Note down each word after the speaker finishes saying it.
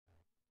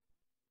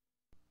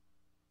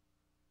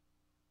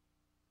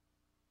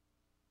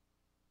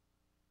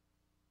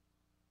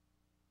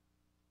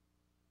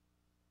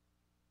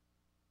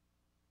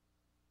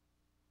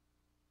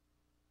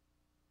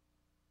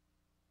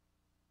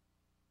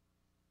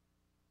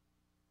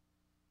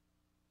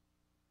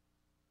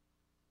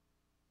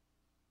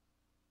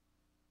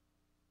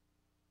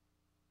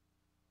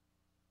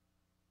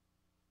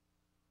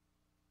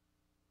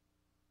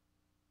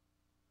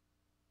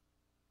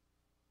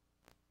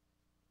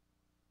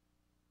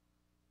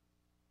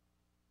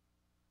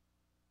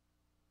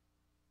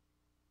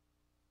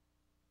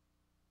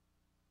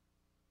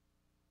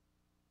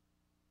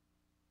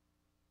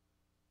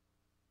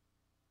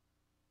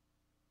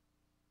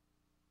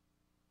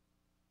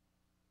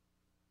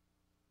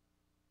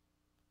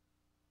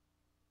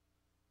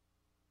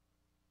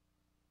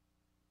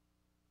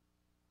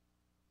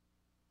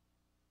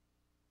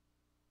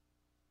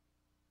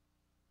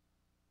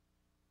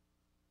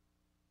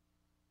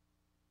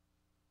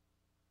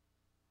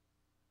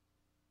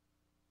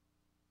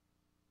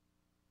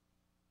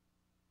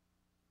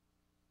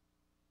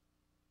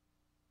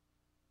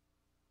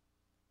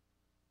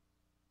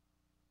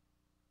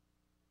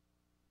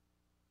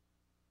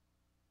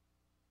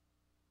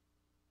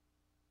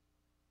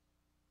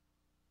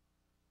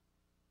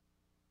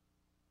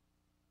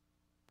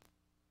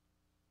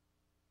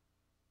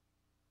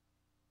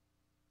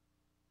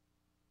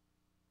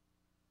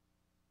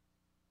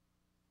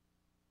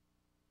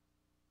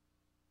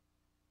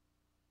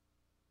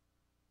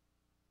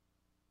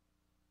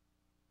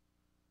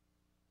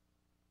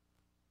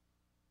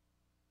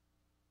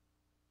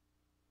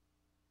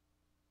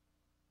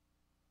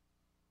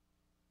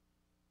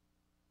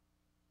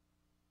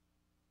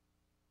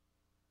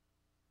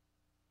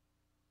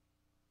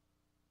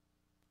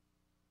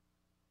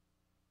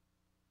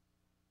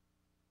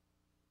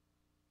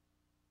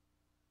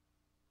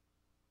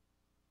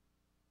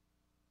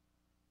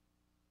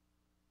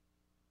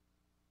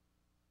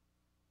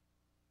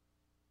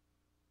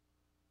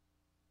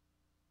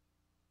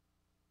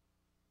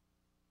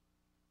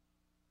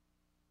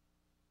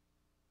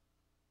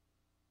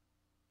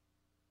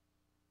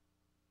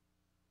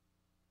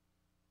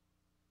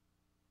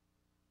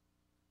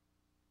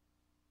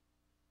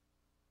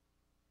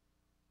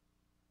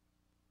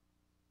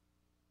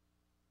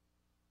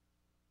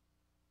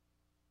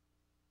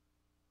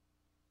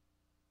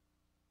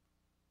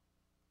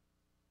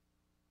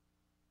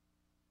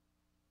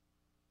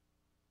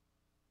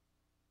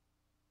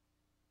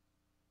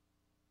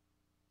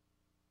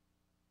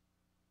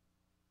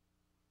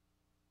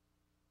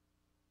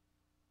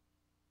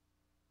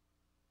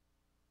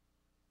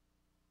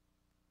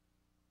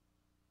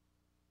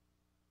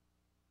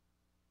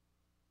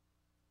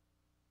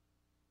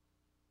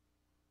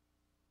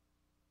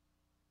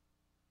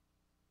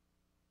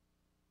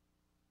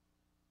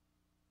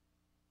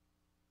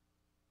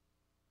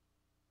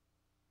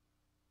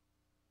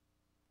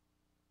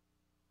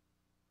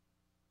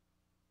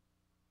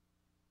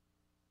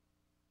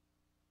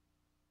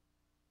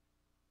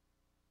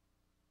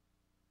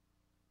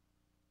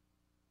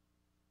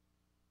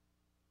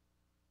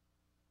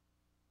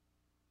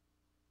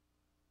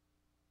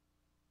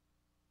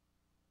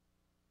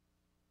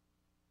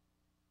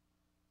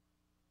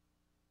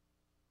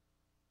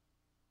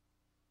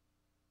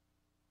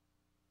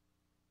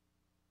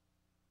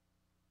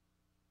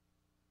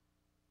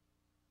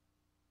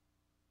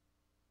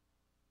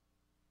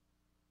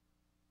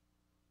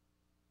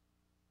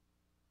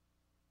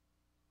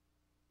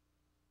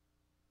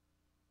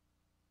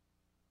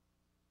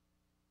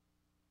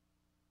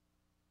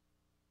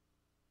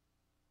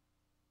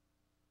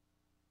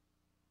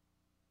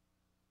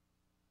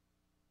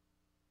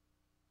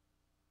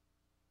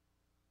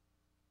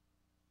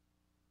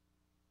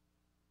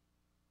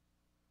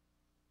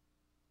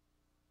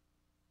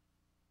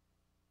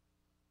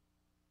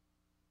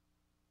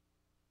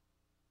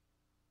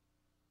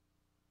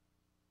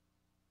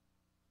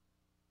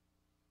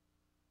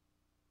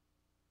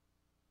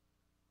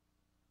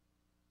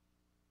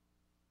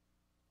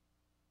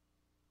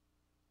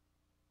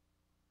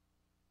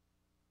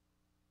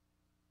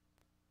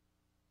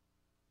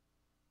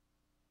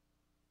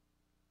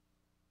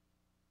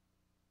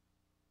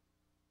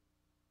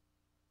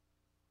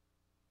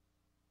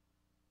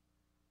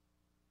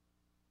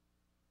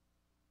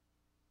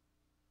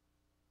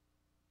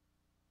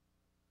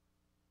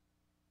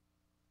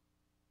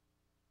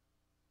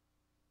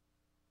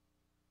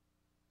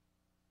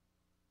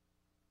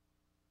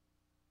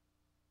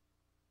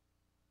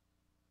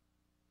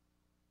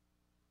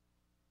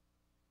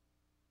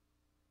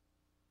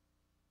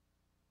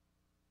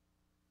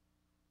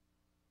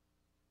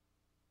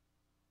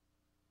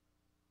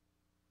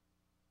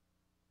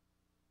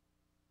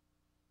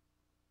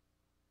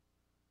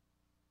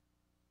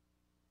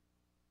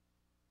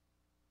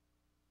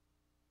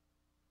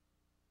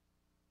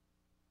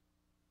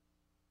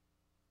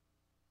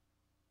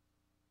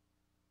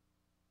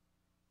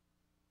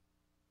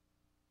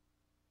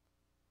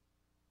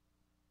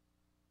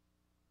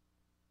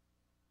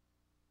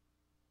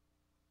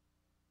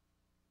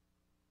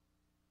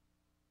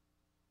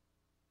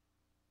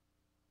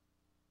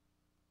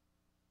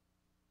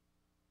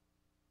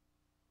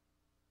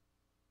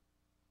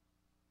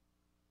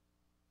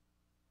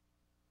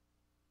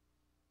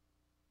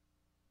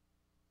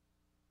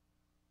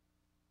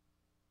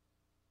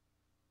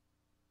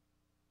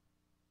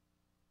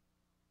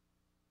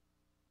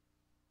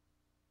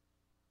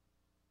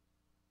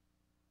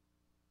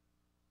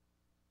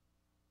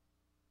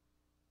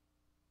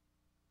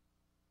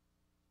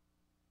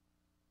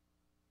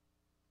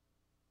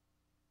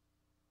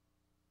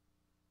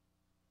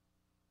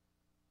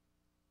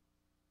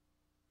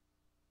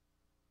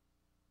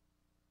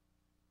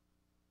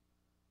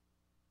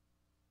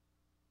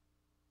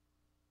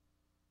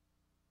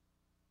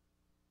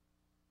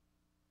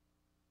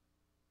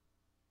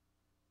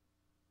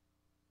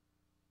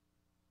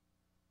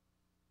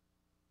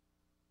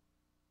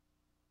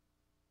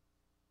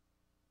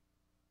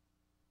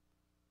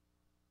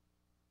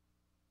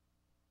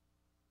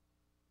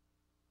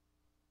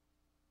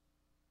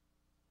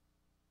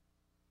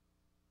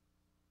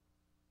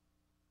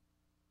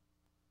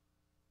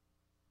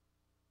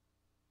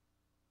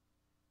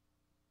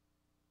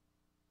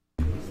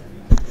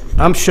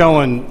I'm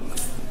showing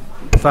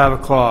 5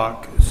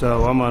 o'clock,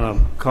 so I'm going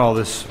to call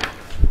this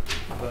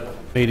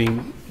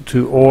meeting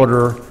to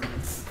order.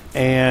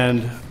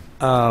 And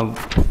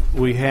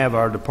we have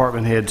our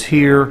department heads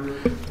here.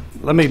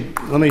 Let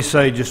me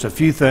say just a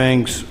few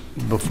things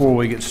before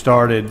we get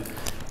started.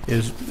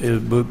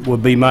 It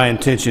would be my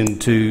intention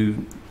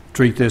to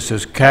treat this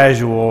as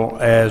casual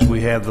as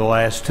we have the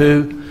last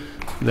two,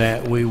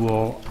 that we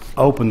will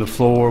open the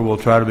floor. We'll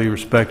try to be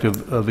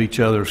respectful of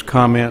each other's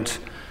comments,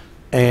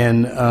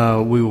 and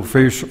we will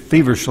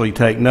feverishly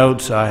take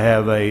notes. I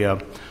have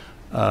a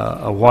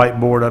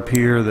whiteboard up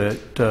here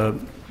that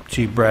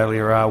Chief Bradley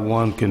or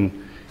I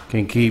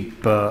can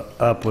keep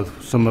up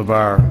with some of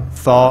our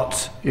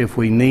thoughts if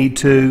we need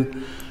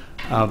to.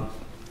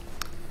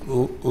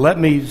 Let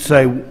me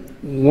say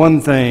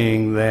one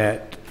thing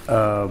that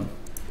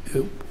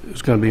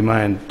is going to be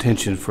my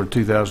intention for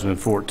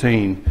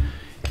 2014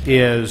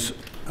 is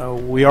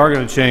we are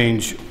going to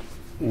change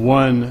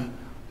one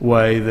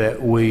way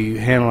that we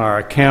handle our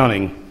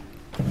accounting,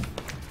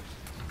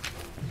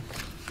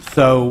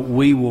 so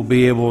we will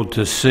be able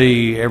to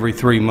see every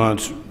 3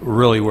 months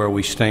really where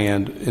we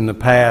stand. In the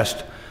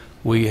past,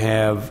 we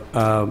have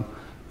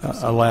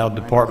allowed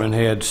department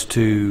heads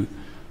to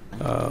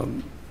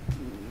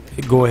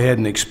go ahead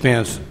and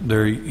expense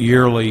their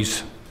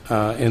yearlies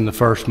in the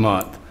first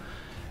month.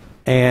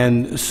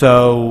 And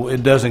so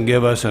it doesn't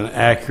give us an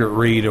accurate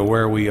read of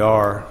where we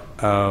are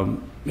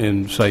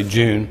in, say,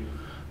 June.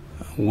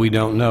 We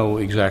don't know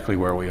exactly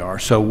where we are.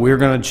 So we're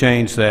going to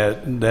change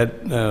that.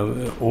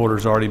 That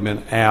order's already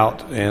been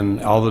out,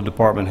 and all the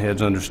department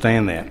heads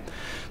understand that.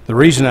 The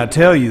reason I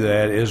tell you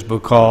that is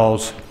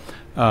because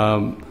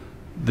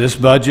this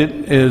budget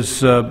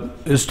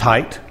is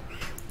tight,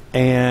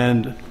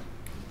 and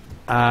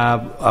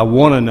I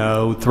want to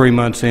know 3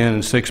 months in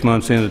and 6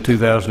 months into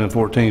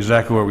 2014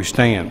 exactly where we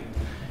stand.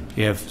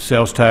 If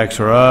sales tax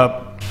are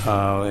up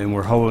and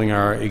we're holding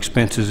our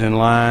expenses in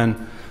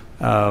line,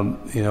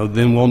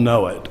 then we'll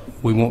know it.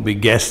 We won't be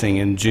guessing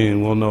in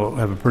June. We'll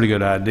have a pretty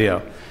good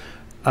idea.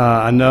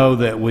 I know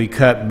that we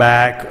cut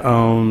back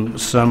on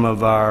some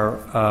of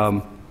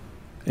our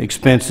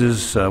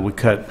expenses. We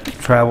cut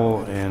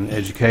travel and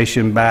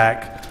education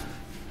back,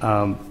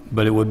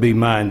 but it would be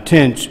my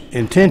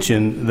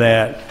intention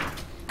that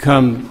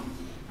come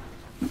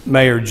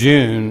May or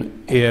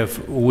June,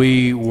 if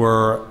we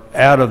were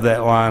out of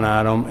that line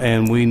item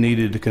and we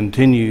needed to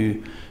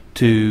continue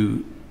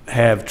to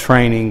have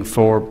training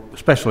for,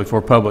 especially for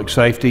public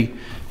safety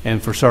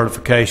and for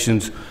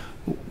certifications,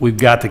 we've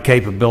got the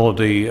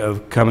capability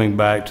of coming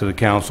back to the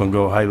council and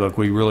go, hey, look,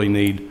 we really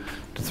need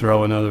to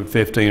throw another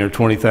 $15,000 or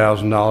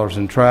 $20,000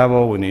 in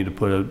travel. We need to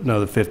put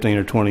another 15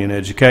 or 20 in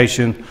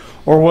education,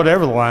 or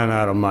whatever the line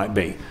item might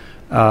be.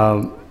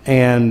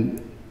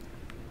 And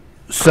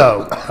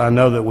so I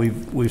know that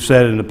we've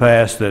said in the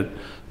past that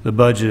the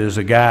budget is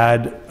a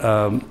guide,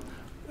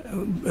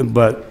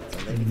 but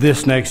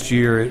this next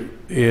year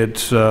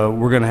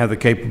we're going to have the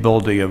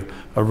capability of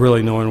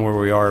really knowing where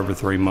we are every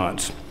 3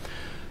 months.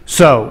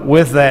 So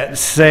with that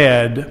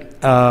said,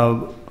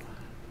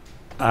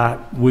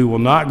 we will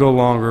not go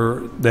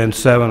longer than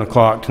 7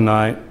 o'clock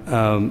tonight,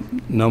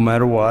 no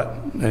matter what.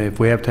 And if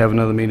we have to have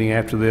another meeting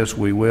after this,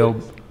 we will.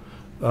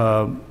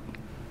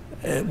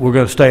 We're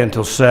going to stay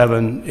until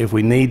 7 if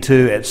we need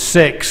to. At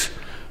 6,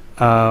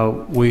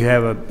 we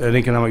have an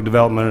economic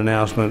development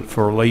announcement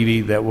for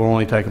Levy that will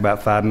only take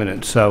about 5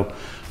 minutes. So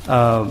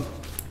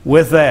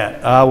with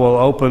that, I will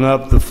open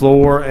up the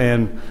floor,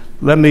 and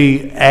let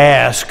me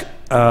ask,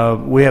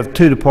 we have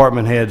 2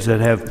 department heads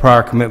that have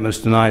prior commitments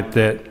tonight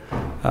that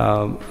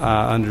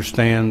I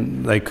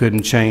understand they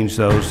couldn't change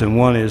those, and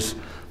one is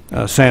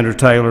Sandra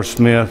Taylor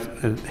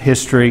Smith,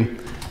 history,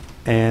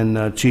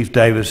 and Chief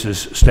Davis's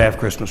staff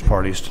Christmas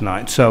parties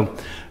tonight. So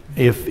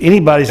if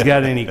anybody's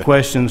got any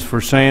questions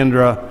for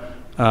Sandra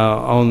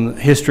on the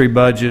history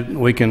budget,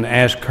 we can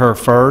ask her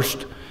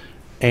first.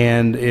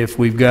 And if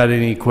we've got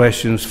any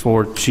questions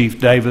for Chief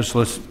Davis,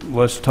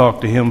 let's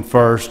talk to him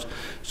first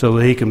so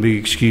that he can be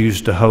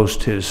excused to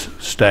host his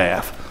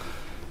staff.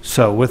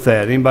 So with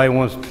that, anybody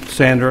wants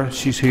Sandra?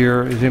 She's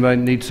here. Does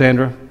anybody need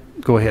Sandra?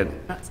 Go ahead.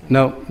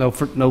 No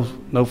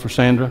for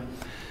Sandra.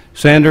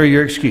 Sandra,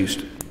 you're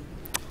excused.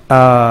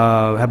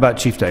 How about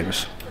Chief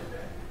Davis?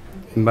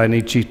 Anybody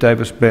need Chief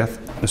Davis? Beth?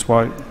 Ms.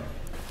 White?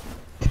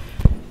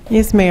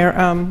 Yes,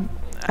 Mayor.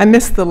 I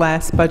missed the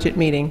last budget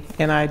meeting,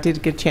 and I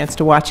did get a chance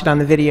to watch it on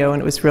the video,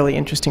 and it was really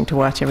interesting to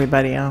watch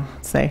everybody. I'll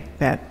say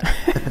that.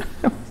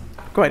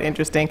 Quite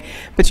interesting.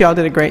 But you all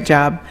did a great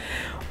job.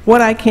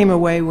 What I came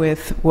away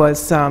with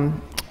was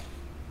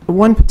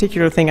one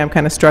particular thing I'm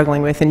kind of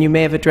struggling with, and you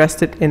may have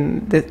addressed it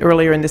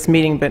earlier in this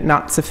meeting, but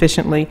not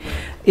sufficiently,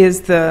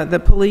 is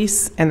the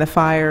police and the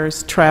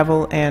fires,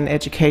 travel and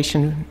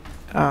education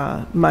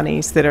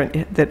monies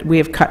that we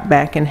have cut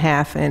back in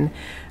half. And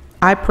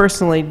I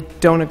personally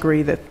don't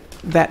agree that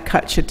that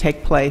cut should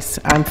take place.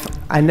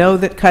 I know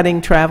that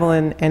cutting travel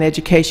and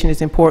education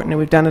is important, and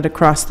we've done it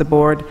across the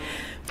board,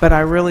 but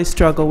I really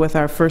struggle with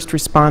our first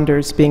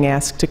responders being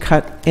asked to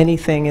cut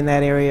anything in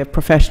that area of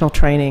professional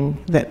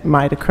training that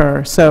might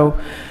occur. So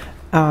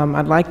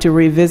I'd like to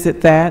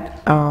revisit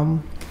that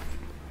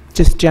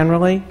just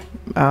generally.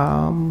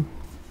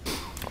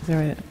 Is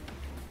there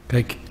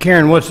Okay,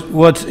 Karen,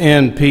 what's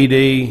in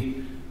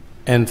PD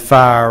and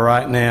fire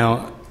right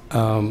now,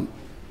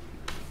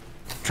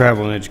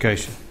 travel and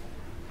education?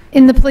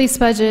 In the police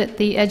budget,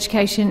 the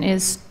education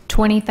is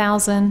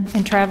 $20,000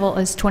 and travel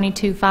is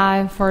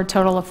 $22,500 for a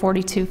total of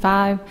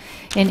 $42,500.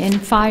 And in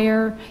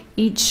fire,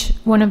 each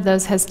one of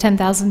those has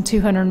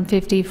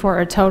 $10,250 for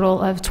a total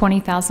of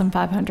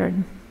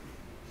 $20,500.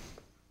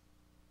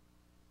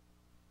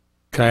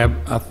 Okay,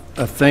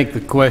 I think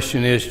the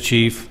question is,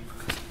 Chief,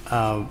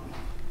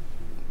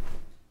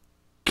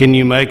 can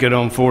you make it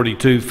on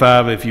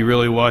 42.5 if you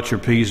really watch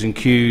your P's and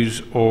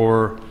Q's,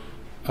 or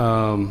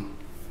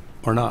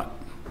not?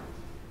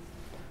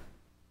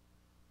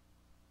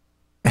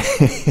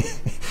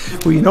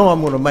 Well, you know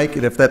I'm going to make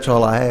it if that's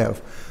all I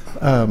have.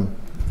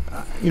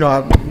 You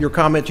know, your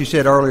comment you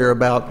said earlier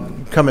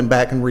about coming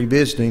back and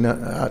revisiting,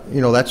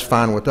 you know, that's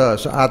fine with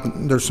us.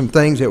 There's some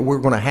things that we're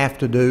going to have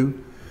to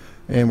do,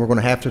 and we're going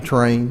to have to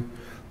train.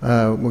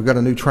 We've got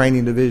a new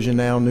training division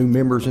now, new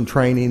members in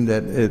training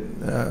that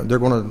they're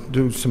going to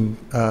do some,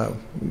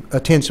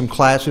 attend some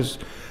classes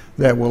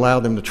that will allow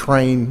them to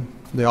train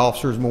the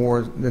officers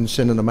more than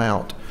sending them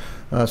out.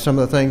 Some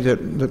of the things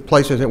the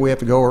places that we have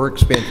to go are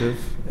expensive,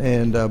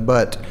 and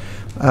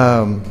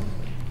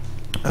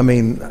I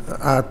mean,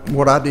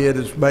 what I did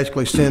is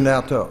basically send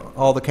out to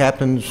all the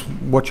captains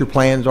what your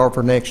plans are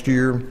for next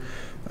year,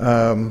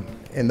 and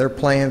their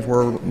plans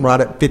were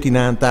right at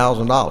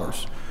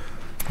 $59,000.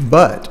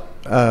 But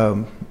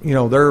you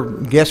know, they're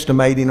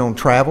guesstimating on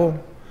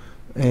travel,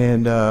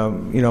 and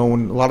you know,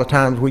 and a lot of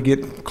times we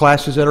get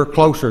classes that are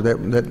closer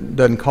that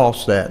doesn't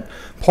cost that.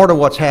 Part of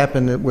what's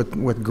happened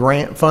with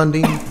grant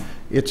funding,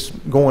 it's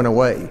going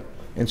away,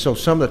 and so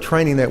some of the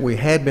training that we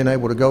had been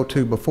able to go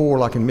to before,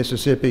 like in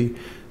Mississippi,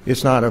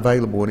 it's not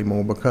available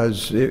anymore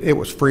because it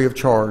was free of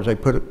charge. They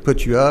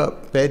put you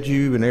up, fed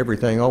you, and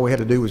everything. All we had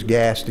to do was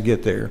gas to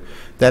get there.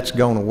 That's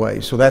gone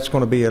away, so that's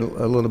going to be a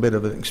little bit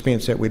of an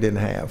expense that we didn't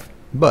have.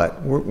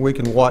 But we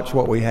can watch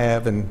what we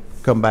have and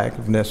come back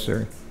if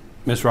necessary.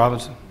 Ms.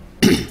 Robinson?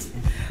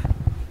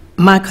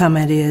 My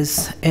comment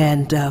is,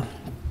 and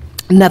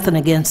nothing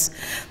against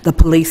the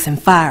police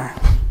and fire,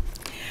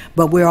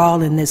 but we're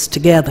all in this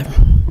together.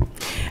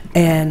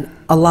 And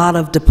a lot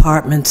of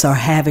departments are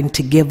having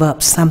to give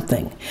up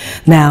something.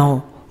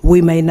 Now,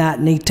 we may not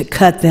need to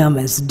cut them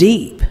as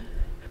deep,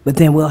 but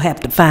then we'll have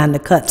to find the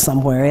cut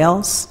somewhere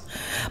else.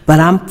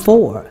 But I'm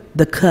for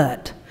the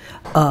cut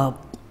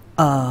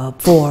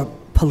for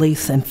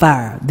police and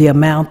fire, the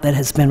amount that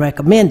has been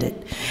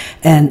recommended.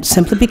 And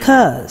simply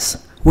because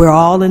we're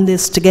all in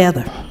this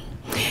together.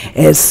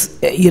 As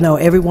you know,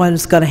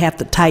 everyone's going to have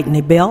to tighten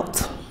their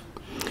belt,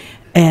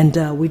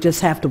 and we just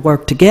have to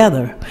work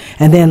together.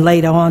 And then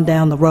later on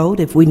down the road,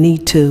 if we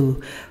need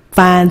to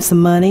find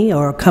some money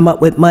or come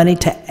up with money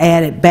to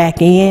add it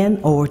back in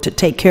or to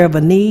take care of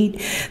a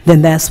need,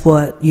 then that's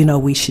what, you know,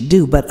 we should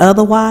do. But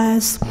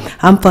otherwise,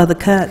 I'm for the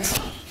cuts.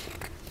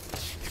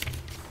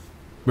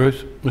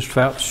 Bruce? Mr.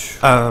 Fouch?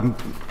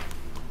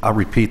 I'll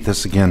repeat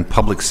this again.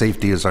 Public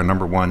safety is our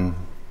 #1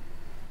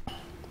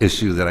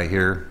 issue that I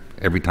hear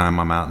every time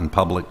I'm out in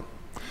public,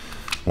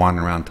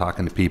 wandering around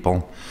talking to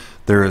people.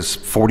 There is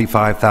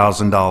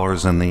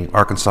 $45,000 in the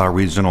Arkansas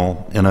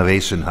Regional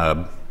Innovation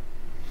Hub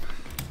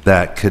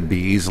that could be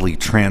easily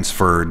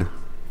transferred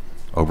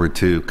over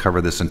to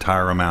cover this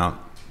entire amount,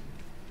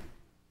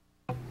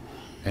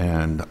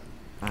 and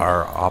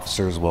our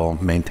officers will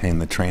maintain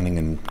the training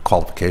and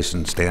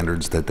qualification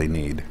standards that they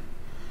need.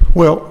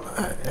 Well,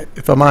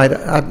 if I might,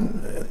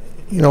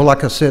 you know,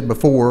 like I said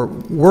before,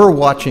 we're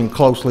watching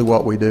closely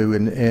what we do,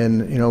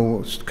 and you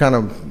know, it's kind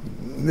of,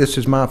 this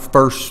is my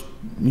first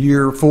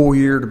year, full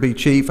year to be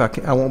chief.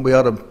 I won't be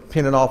able to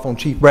pin it off on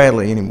Chief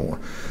Bradley anymore.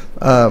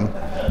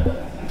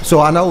 So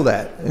I know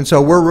that, and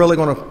so we're really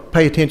going to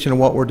pay attention to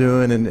what we're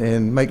doing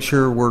and make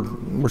sure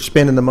we're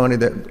spending the money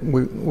that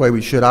way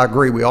we should. I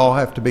agree. We all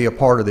have to be a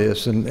part of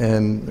this,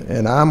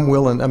 and I'm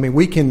willing. I mean,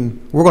 we're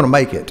going to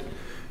make it.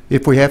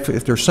 If we have to,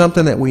 if there's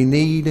something that we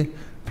need,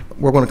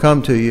 we're going to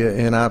come to you,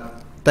 and I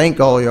think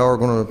all of y'all are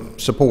going to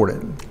support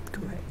it.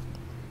 Correct.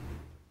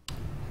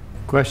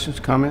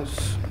 Questions,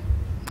 comments?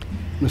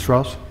 Ms.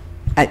 Ross?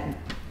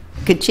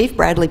 Could Chief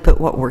Bradley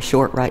put what we're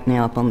short right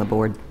now up on the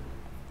board?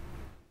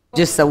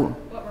 Just so...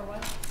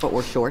 What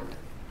we're short?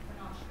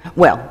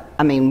 Well,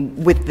 I mean,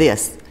 with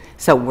this,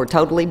 so we're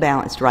totally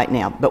balanced right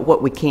now, but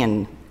what we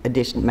can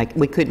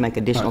we could make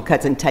additional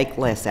cuts and take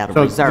less out of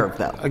reserve,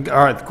 though.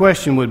 All right, the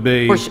question would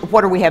be...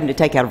 What are we having to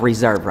take out of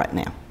reserve right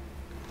now?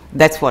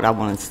 That's what I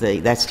want to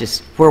see. That's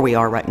just where we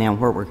are right now,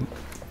 where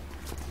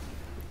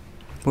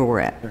we're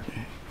at.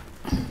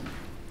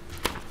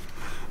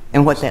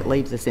 And what that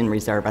leaves us in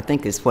reserve, I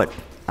think, is what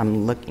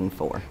I'm looking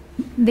for.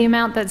 The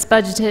amount that's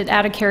budgeted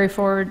out of carry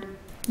forward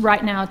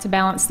right now to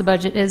balance the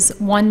budget is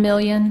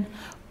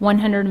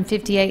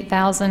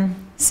 $1,158,700.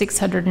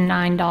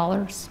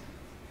 $1,609.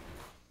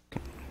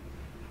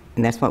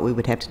 And that's what we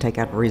would have to take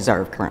out of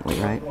reserve currently,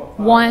 right?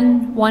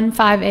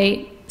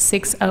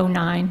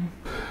 1,158,609.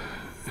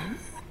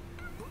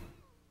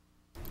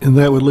 And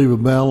that would leave a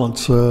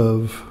balance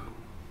of,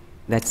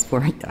 That's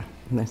where, yeah.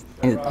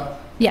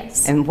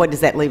 Yes. And what does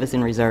that leave us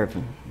in reserve?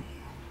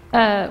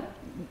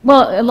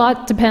 Well, a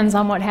lot depends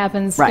on what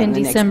happens Right, in in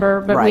the next-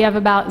 December, but we right. have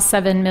about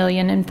 7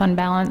 million in fund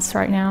balance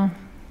right now.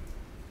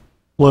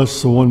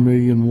 plus the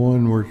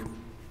 1,000,001 we're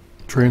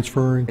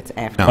transferring? It's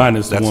after.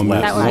 Minus the that's one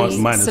less. That would be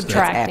minus that.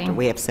 subtracting. After,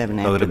 we have 7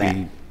 So after it'd that.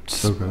 be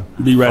Okay.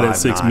 Be right at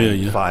 6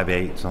 million.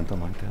 5.8, something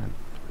like that.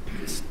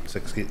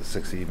 Six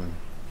even.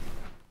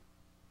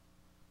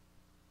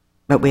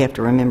 But we have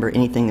to remember,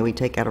 anything that we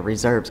take out of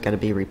reserve's got to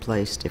be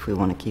replaced if we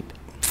want to keep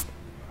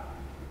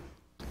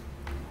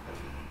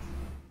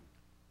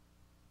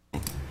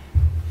it.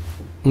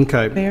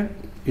 Okay. Mayor?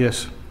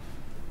 Yes.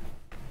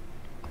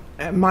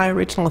 My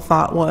original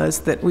thought was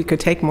that we could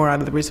take more out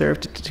of the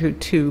reserve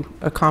to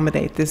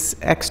accommodate this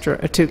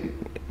extra, to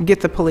get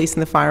the police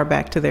and the fire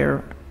back to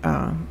their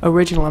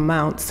original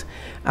amounts.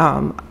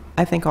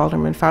 I think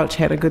Alderman Fauch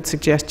had a good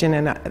suggestion,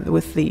 and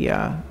with the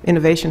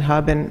Innovation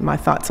Hub and my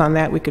thoughts on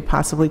that, we could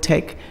possibly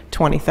take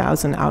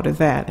 $20,000 out of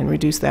that and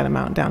reduce that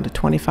amount down to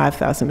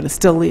 $25,000, but it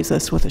still leaves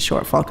us with a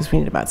shortfall because we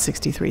need about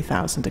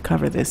 $63,000 to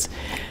cover this.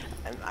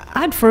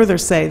 I'd further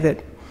say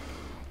that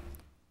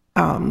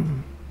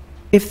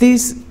if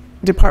these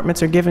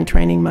departments are given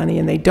training money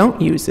and they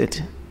don't use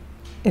it,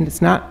 and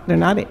they're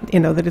not,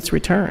 that it's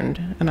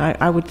returned. And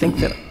I would think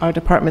that our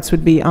departments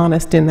would be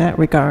honest in that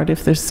regard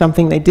if there's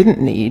something they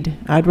didn't need.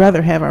 I'd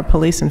rather have our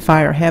police and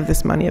fire have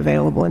this money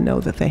available and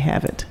know that they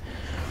have it.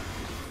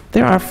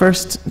 They're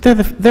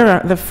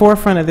the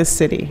forefront of this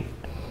city.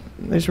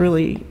 There's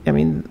really,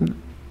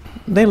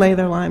 they lay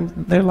their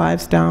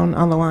lives down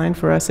on the line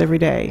for us every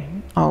day.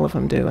 All of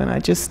them do. And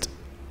I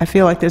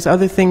feel like there's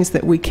other things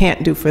that we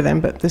can't do for them,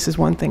 but this is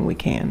one thing we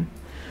can.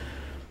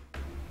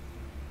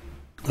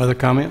 Other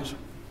comments?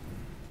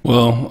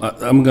 Well,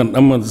 I'm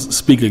gonna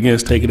speak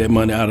against taking that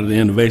money out of the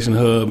Innovation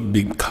Hub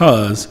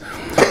because,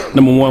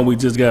 number one,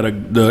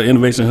 the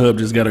Innovation Hub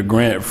just got a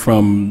grant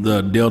from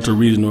the Delta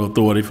Regional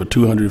Authority for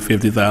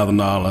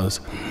 $250,000.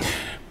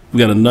 We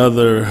got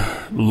another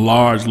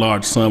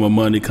large sum of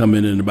money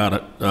coming in about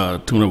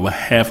tune of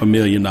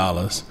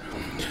 $500,000.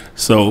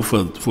 So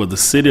for the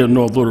city of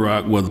North Little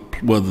Rock,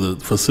 where the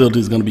facility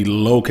is going to be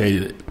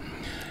located,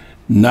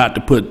 not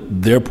to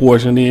put their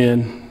portion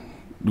in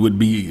would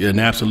be an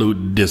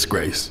absolute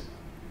disgrace.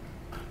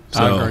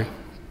 So,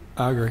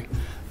 I agree.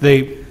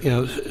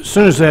 As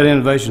soon as that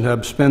Innovation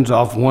Hub spins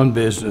off one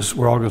business,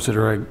 we're all going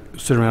to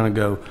sit around and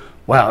go,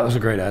 wow, that was a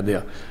great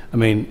idea.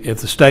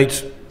 If the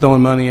state's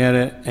throwing money at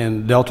it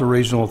and Delta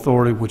Regional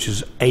Authority, which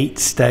is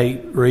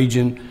 8-state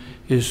region,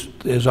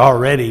 is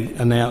already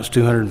announced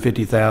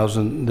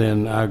 $250,000,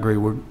 then I agree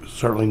we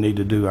certainly need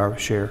to do our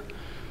share.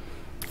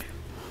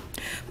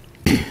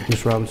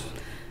 Ms. Robinson?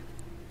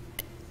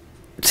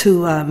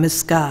 To Ms.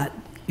 Scott,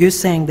 you're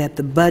saying that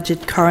the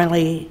budget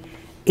currently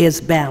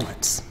is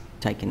balanced.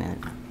 Taking it.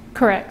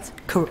 Correct.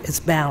 It's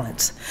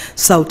balanced.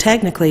 So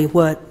technically,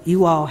 what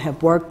you all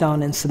have worked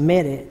on and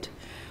submitted,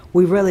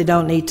 we really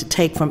don't need to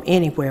take from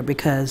anywhere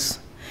because,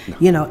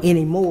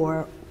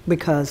 anymore,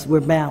 because we're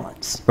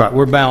balanced. Right,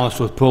 we're balanced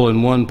with pulling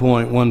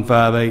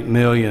 $1.158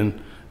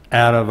 million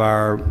out of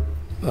our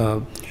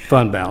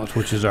fund balance,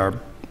 which is our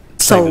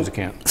savings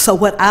account. So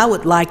what I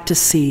would like to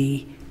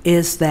see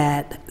is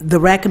that the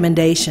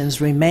recommendations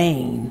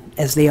remain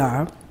as they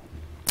are,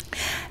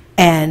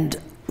 and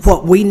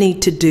what we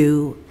need to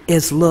do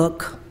is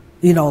look,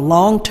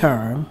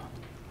 long-term,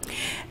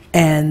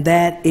 and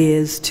that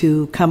is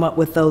to come up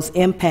with those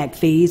impact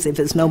fees. If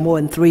it's no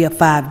more than $3 or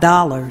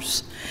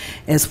 $5,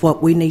 is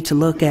what we need to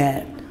look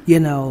at,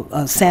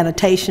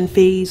 sanitation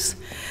fees,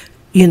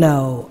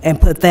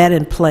 and put that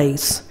in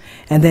place.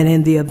 And then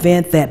in the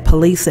event that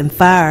police and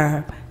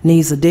fire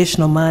needs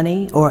additional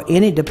money, or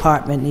any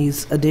department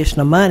needs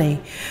additional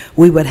money,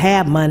 we would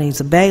have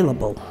monies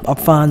available, or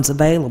funds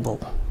available.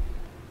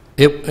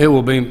 It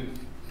will be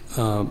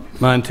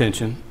my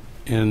intention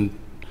in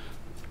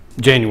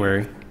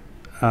January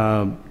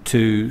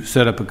to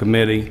set up a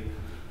committee,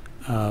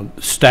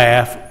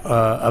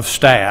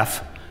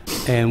 staff,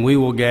 and we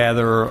will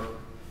gather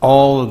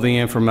all of the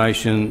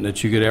information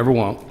that you could ever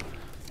want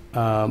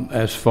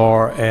as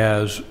far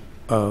as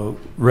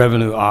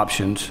revenue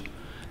options,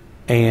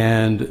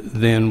 and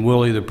then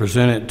we'll either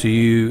present it to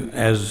you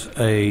as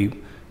a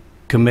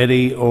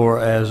committee or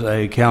as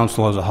a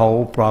council as a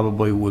whole.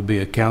 Probably would be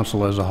a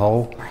council as a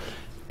whole,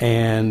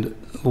 and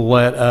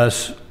let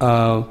us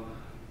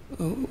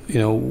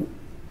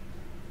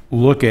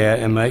look at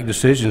and make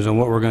decisions on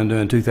what we're going to do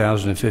in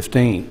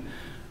 2015.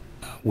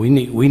 We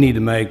need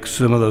to make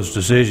some of those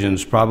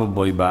decisions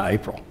probably by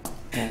April.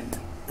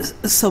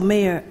 So,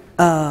 Mayor,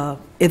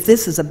 if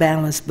this is a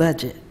balanced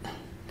budget,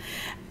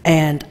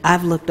 and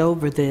I've looked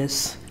over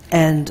this,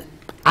 and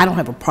I don't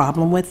have a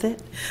problem with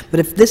it, but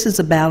if this is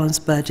a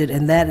balanced budget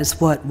and that is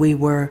what we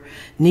were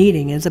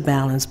needing is a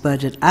balanced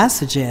budget, I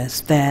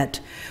suggest that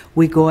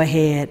we go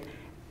ahead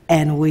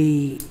and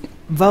we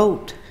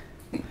vote,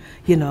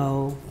 you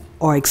know,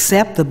 or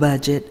accept the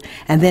budget,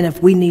 and then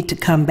if we need to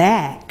come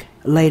back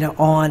later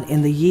on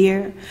in the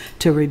year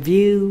to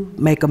review,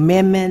 make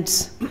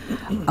amendments,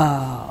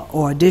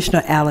 or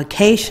additional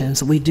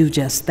allocations, we do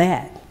just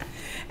that.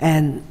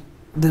 And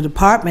the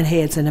department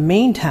heads, in the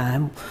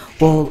meantime,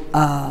 will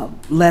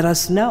let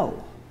us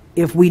know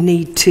if we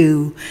need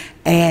to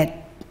add,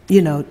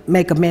 you know,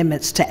 make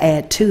amendments to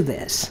add to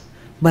this.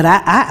 But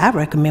I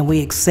recommend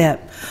we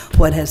accept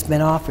what has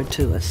been offered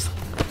to us.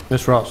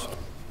 Ms. Ross?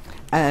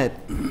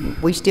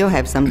 We still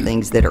have some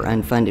things that are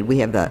unfunded. We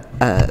have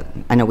the,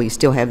 I know we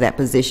still have that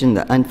position,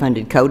 the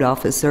unfunded code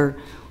officer.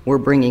 We're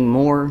bringing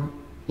more.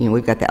 You know,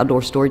 we've got the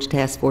outdoor storage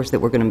task force that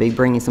we're going to be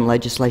bringing some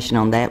legislation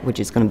on that, which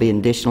is going to be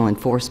additional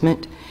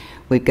enforcement.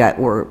 We've got,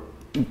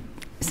 it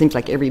seems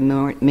like every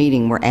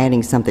meeting we're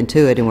adding something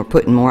to it, and we're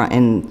putting more,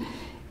 and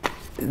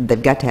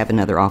they've got to have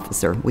another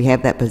officer. We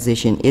have that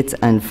position. It's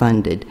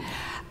unfunded.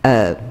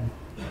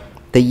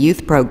 The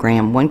youth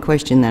program, one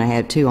question that I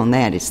had too on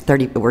that is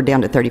we're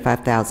down to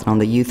 $35,000 on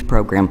the youth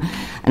program.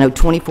 I know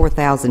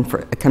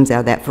 $24,000 comes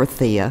out of that for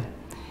Thea.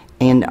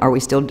 And are we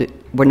still,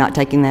 we're not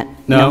taking that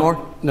no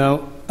more?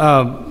 No.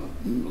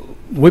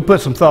 We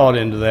put some thought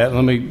into that.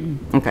 Let me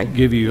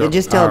give you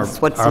just tell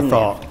us what's in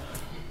thought.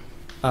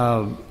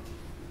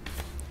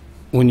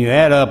 When you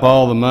add up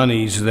all the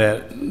monies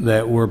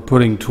that we're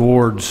putting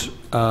towards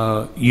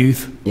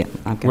youth,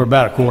 we're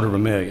about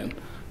 $250,000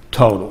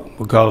 total,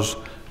 because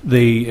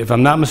if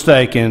I'm not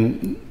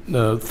mistaken,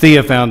 the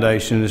Thea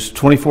Foundation is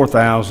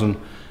 $24,000,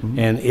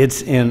 and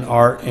it's in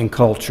art and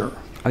culture.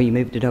 Oh, you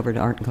moved it over to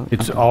art and culture?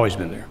 It's always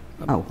been there.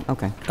 Oh,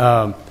 okay.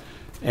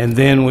 And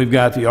then we've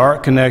got the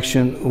Art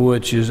Connection,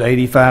 which is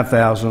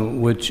 $85,000,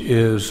 which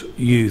is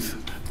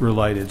youth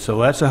related. So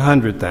that's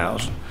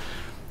 $100,000.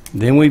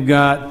 Then we've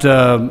got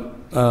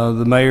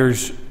the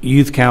Mayor's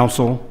Youth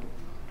Council,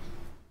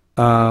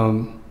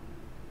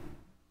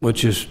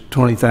 which is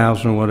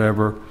 $20,000 or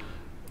whatever.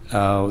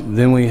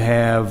 Then we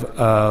have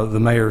the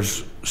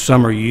Mayor's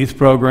Summer Youth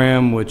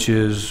Program, which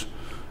is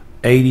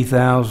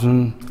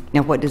 $80,000.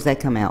 Now, what does that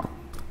come out?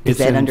 It's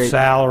that in under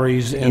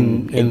salaries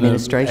in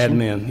administration?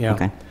 Admin, yeah.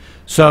 Okay.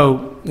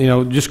 So, you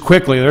know, just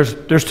quickly, there's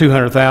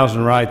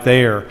 $200,000 right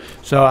there.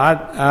 So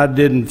I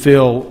didn't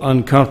feel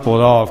uncomfortable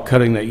at all of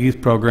cutting that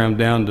youth program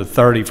down to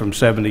 30 from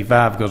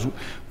 75, because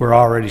we're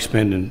already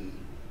spending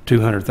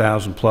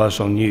 $200,000 plus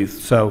on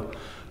youth. So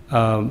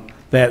that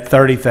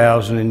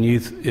 $30,000 in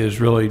youth is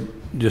really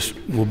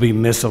will be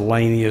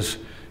miscellaneous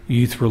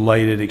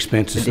youth-related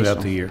expenses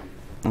throughout the year.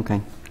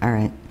 Okay, all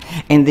right.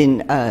 And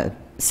then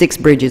 6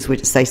 Bridges,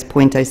 which is Seis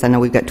Puentes, I know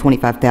we've got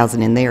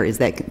 $25,000 in there. Is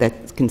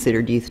that's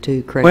considered youth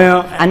too, correct?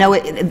 Well, I know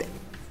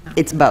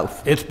it's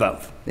both. It's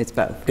both. It's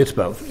both. It's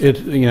both.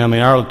 You know, I mean,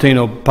 our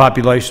Latino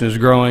population is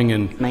growing,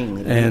 and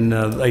mainly, and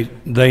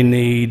they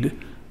need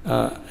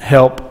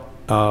help,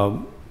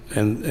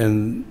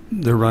 and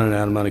they're running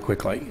out of money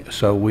quickly.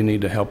 So we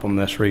need to help them.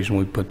 That's the reason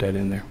we put that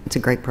in there. It's a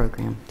great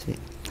program too.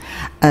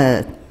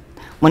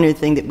 One other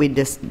thing that we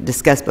just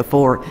discussed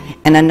before,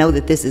 and I know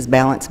that this is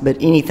balanced, but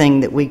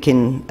anything that we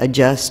can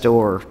adjust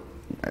or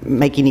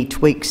make any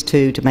tweaks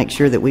to make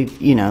sure that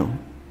we've, you know,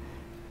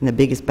 the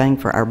biggest bang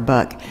for our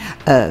buck.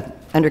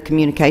 Under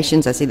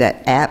communications, I see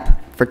that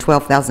app for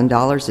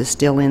 $12,000 is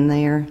still in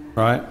there.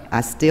 Right. I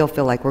still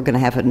feel like we're going to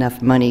have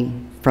enough money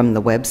from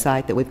the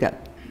website, that we've got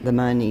the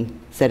money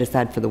set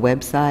aside for the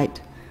website.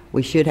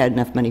 We should have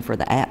enough money for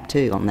the app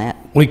too on that.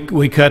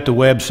 We cut the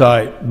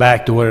website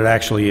back to what it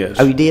actually is.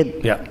 Oh, you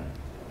did? Yeah.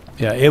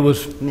 Yeah, it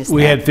was, Missed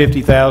we that. had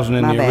 50,000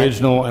 in My the bad.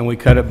 original, and we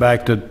cut it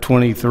back to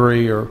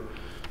 23 or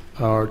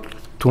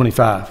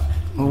 25.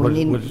 Well, What-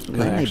 we need, what is the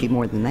that may be actual?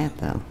 more than that,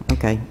 though.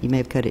 Okay, you may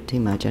have cut it too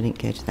much. I didn't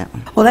catch that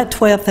one. Well, that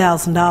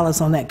 $12,000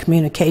 on that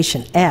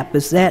communication app,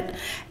 is that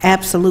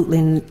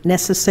absolutely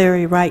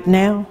necessary right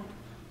now?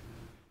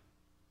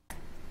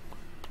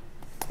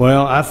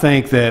 Well, I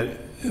think that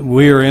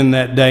we're in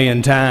that day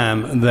and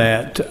time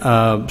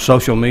that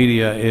social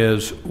media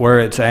is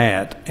where it's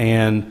at,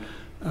 and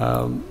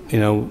you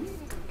know,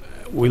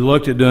 we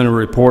looked at doing a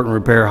report and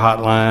repair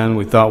hotline.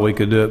 We thought we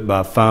could do it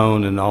by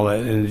phone and all that,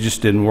 and it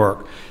just didn't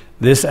work.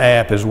 This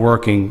app is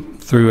working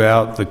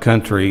throughout the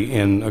country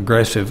in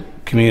aggressive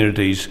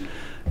communities,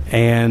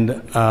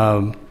 and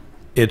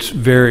it's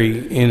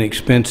very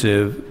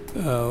inexpensive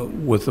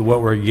with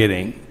what we're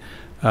getting.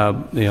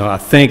 You know, I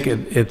think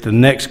at the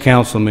next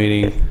council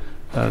meeting,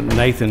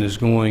 Nathan is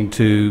going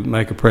to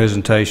make a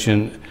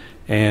presentation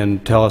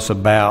and tell us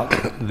about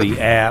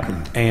the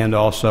app and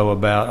also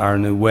about our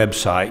new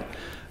website.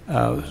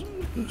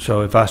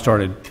 So if I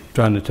started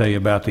trying to tell you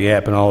about the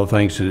app and all the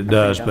things that it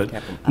does, but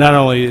not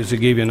only does it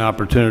give you an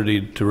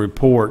opportunity to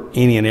report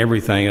any and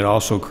everything, it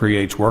also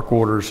creates work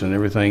orders and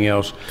everything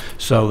else,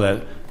 so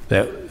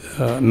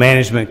that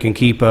management can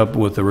keep up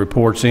with the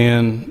reports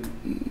in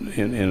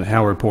and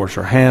how reports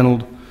are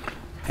handled.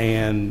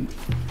 And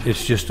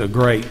it's just a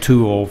great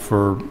tool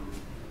for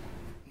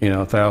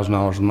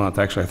 $1,000 a month.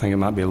 Actually, I think it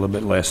might be a little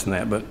bit less than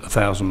that, but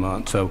 $1,000 a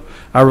month. So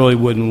I really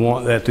wouldn't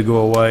want that to go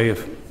away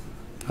if,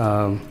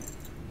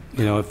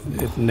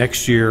 if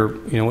next year,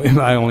 it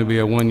might only be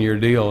a one-year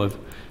deal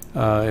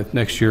if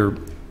next year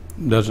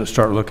doesn't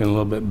start looking a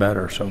little bit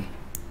better, so.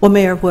 Well,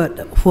 Mayor, what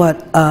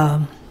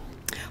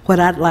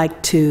I'd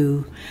like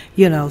to,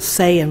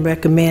 say and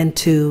recommend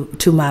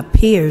to my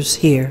peers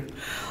here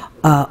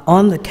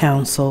on the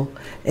council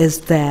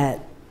is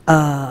that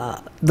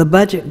the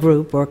budget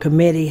group or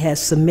committee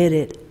has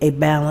submitted a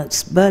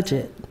balanced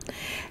budget,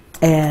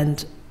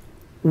 and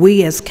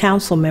we as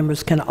council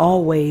members can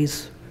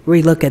always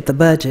relook at the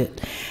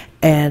budget,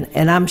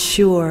 and I'm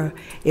sure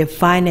if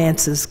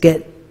finances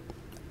get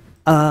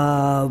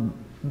for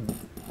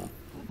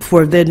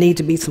there need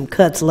to be some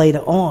cuts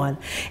later on,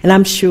 and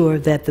I'm sure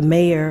that the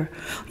mayor,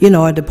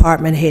 our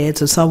department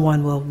heads or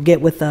someone will get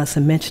with us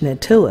and mention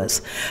it to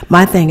us.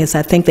 My thing is,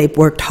 I think they've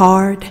worked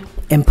hard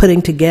in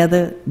putting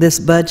together this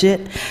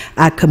budget.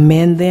 I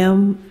commend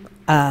them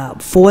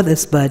for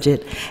this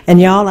budget, and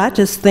y'all, I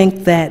just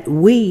think that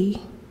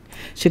we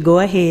should go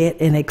ahead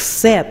and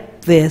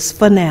accept this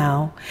for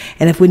now,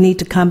 and if we need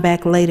to come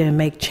back later and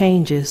make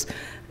changes,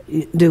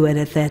 do it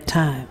at that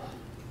time.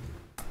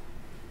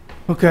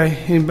 Okay,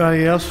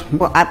 anybody else?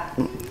 Well,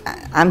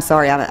 I'm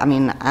sorry,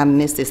 I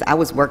missed this. I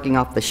was working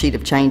off the sheet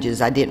of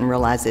changes. I didn't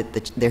realize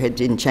that there had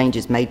been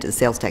changes made to the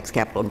sales tax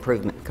capital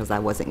improvement because I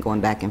wasn't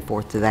going back and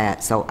forth to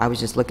that. So I was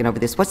just looking over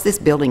this. What's this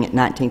building at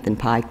 19th and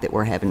Pike that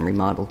we're having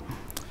remodeled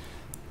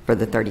for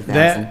the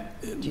 $30,000?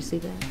 Did you see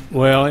that?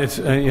 Well, it's,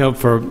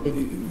 for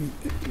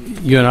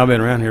you and I've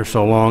been around here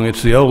so long,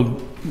 it's the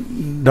old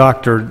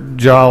Dr.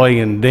 Jolly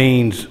and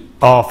Dean's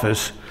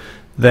office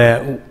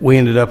that we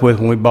ended up with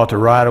when we bought the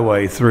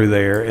right-of-way through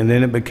there, and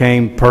then it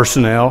became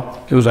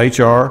personnel. It was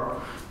HR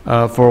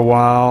for a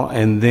while,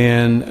 and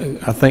then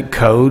I think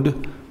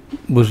code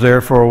was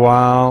there for a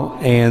while,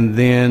 and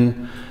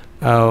then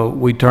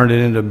we turned it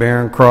into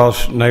Barron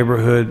Cross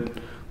Neighborhood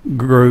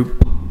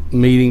Group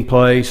meeting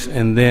place,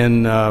 and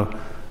then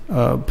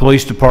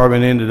police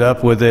department ended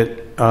up with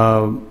it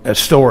as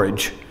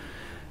storage.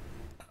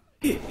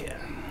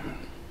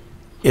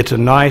 It's a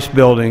nice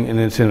building, and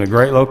it's in a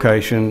great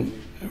location,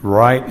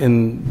 right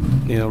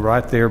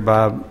there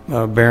by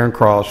Barron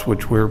Cross,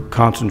 which we're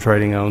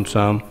concentrating on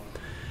some.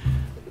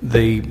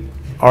 The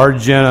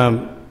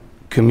Argenta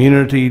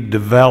Community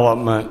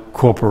Development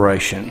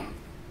Corporation,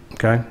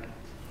 okay,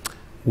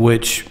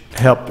 which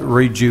helped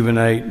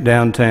rejuvenate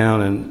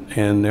downtown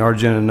and the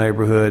Argenta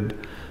neighborhood,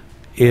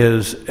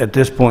 is at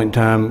this point in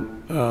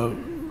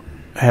time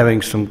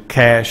having some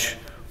cash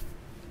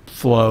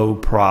flow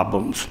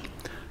problems.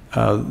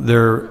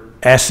 They're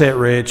asset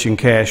rich and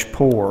cash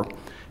poor,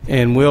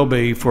 and will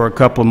be for a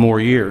couple of more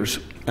years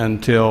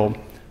until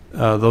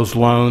those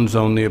loans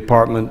on the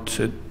apartments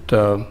on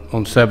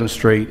 7th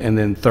Street and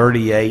then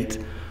 38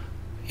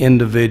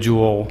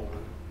 individual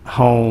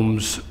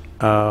homes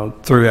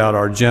throughout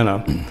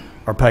Argenta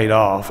are paid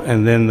off,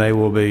 and then they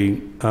will be,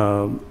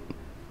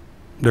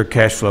 their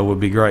cash flow will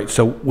be great.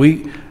 So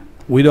we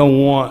don't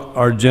want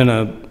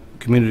Argenta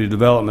Community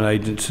Development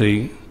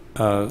Agency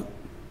to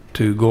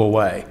go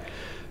away.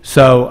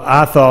 So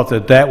I thought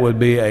that would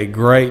be a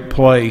great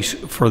place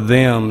for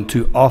them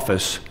to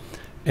office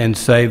and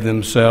save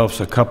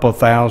themselves a couple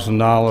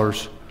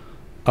 $1,000s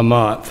a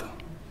month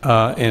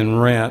in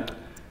rent.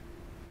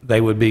 They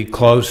would be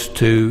close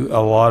to a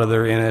lot of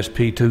their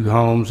NSP2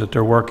 homes that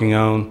they're working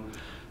on.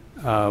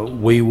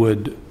 We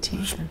would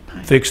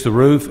fix the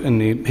roof and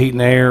the heat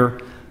and air,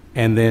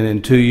 and then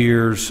in 2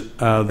 years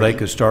they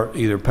could start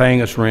either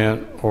paying us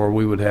rent, or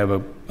we would have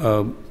a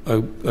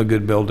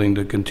good building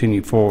to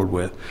continue forward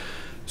with.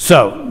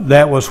 So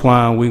that was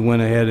why we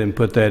went ahead and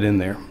put that in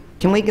there.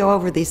 Can we go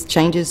over these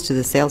changes to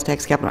the sales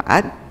tax capital?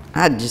 I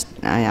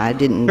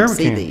didn't Sure we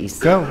see can. these.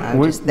 Go. That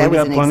We was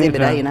got an plenty of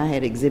Exhibit A time. and I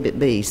had Exhibit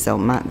B, so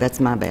that's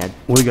my bad.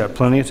 We got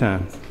plenty of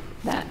time.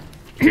 That,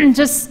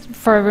 just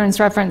for everyone's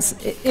reference,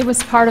 it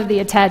was part of the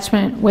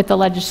attachment with the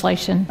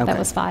legislation that Okay.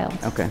 was filed.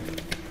 Okay.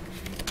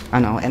 I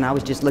know, and I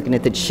was just looking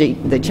at the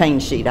sheet, the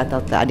change sheet. I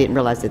thought I didn't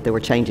realize that there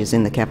were changes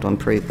in the capital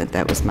improvement.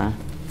 That was my,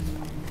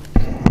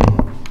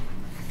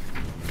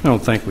 I don't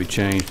think we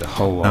changed a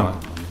whole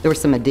lot. there were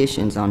some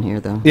additions on here,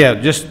 though. Yeah,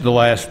 just the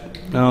last,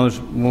 no, there's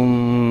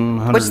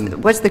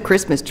 100. What's the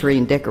Christmas tree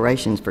and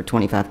decorations for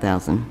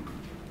 $25,000?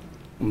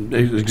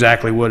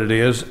 Exactly what it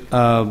is.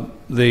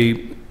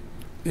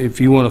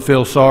 If you want to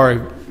feel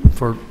sorry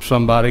for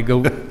somebody,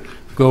 go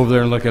over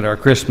there and look at our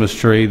Christmas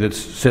tree that's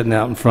sitting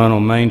out in front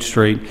on Main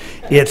Street.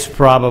 It's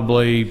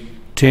probably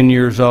 10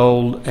 years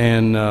old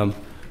and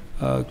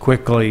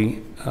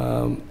quickly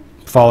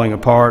falling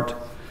apart,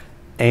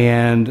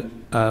 and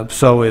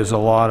so is a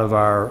lot of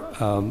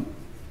our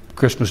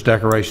Christmas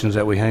decorations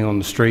that we hang on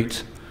the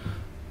streets.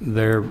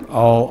 They're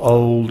all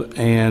old,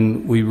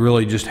 and we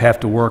really just have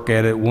to work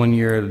at it 1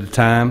 year at a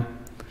time.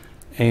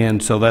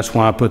 And so that's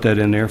why I put that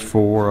in there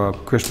for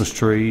Christmas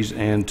trees,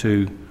 and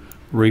to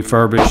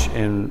refurbish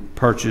and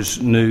purchase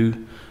new,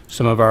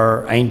 some of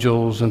our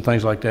angels and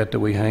things like that that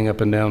we hang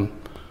up and down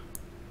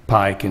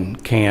Pike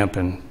and Camp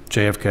and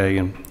JFK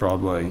and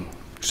Broadway,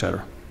 et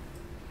cetera.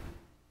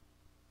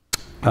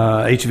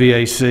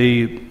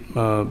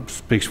 HVAC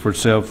speaks for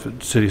itself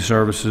at city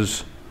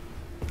services.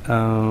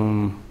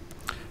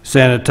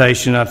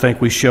 Sanitation, I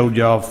think we showed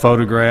y'all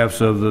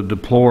photographs of the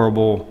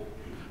deplorable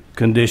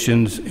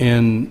conditions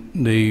in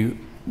the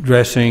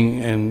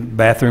dressing and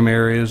bathroom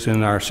areas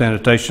in our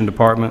sanitation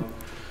department.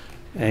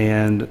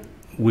 And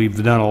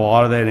we've done a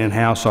lot of that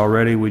in-house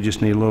already. We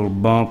just need a little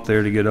bump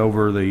there to get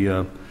over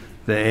the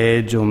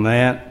edge on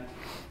that.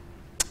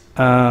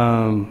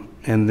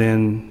 And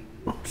then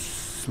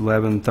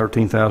 $11,000,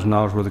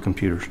 $13,000 worth of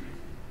computers.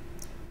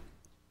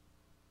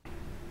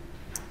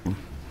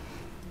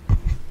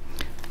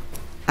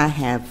 I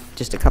have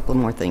just a couple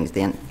more things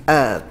then.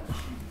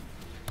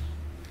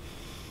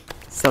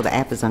 So the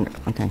app is under,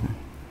 okay.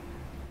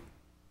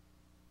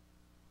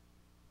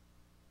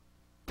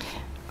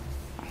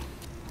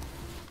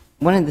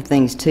 One of the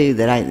things too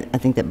that I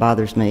think that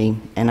bothers me,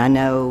 and I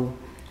know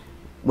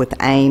with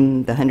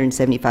AIM, the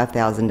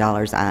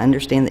 $175,000, I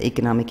understand the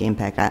economic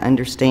impact. I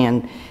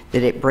understand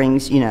that it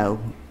brings, you know,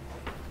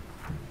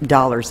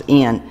 dollars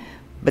in,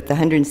 but the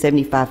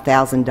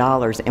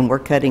 $175,000, and we're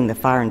cutting the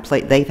fire and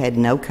police, they've had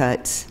no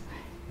cuts.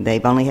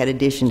 They've only had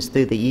additions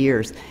through the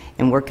years,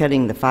 and we're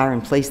cutting the fire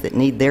and police that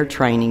need their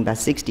training by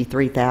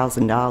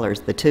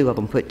 $63,000, the two of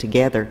them put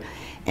together,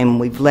 and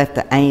we've left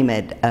the AIM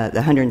at the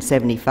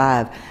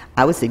 $175,000.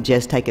 I would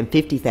suggest taking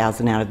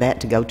 $50,000 out of that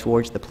to go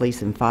towards the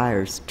police and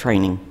fires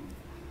training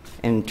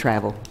and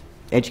travel,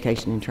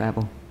 education and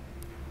travel.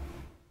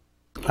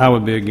 I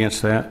would be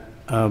against that.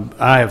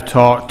 I have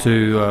talked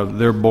to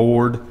their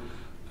board,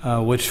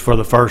 which for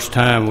the first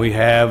time we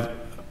have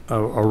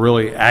a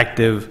really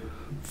active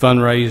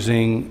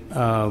fundraising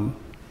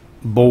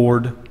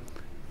board,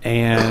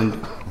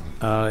 and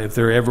if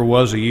there ever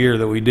was a year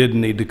that we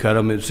didn't need to cut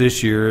them, it's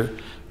this year,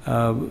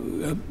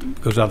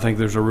 because I think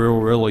there's a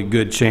really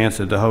good chance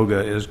that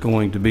DeHoga is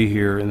going to be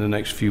here in the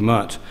next few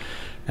months.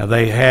 Now,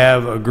 they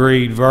have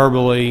agreed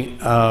verbally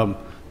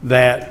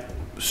that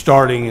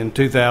starting in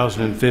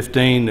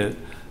 2015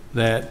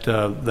 that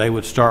they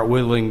would start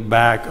whittling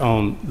back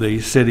on the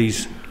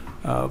city's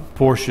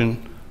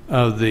portion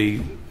of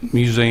the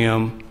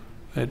museum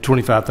at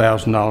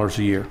 $25,000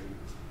 a year.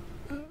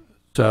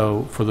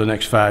 So for the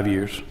next 5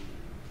 years.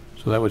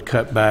 So that would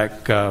cut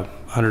back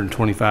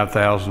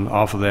 $125,000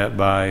 off of that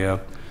by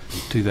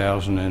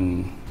 2000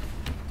 and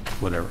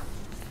whatever.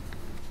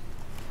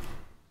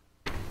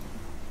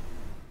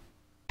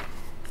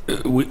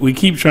 We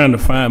keep trying to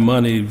find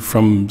money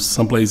from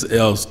someplace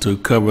else to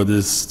cover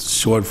this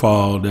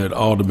shortfall that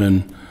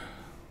Alderman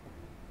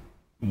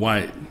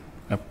White,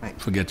 I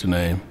forget your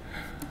name,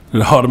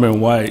 that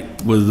Alderman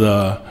White was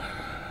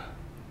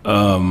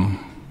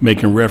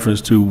making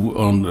reference to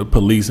on the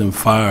police and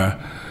fire.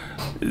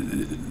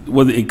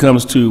 Whether it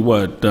comes to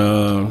what,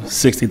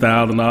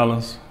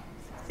 $60,000?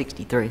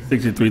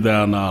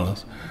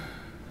 $63,000.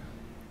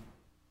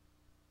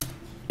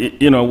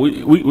 You know,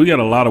 we got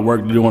a lot of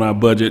work to do on our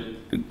budget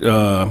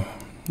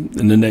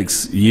in the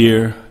next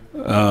year.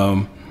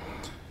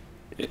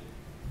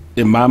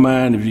 In my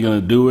mind, if you're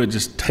going to do it,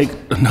 just take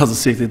another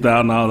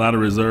 $60,000 out of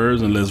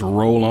reserves and let's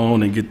roll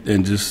on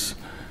and just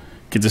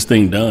get this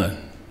thing done.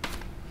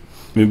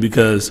 I mean,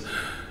 because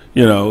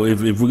you know,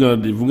 if we're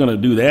gonna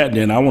do that,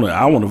 then I want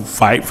to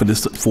fight for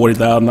this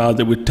 $40,000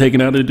 that we're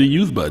taking out of the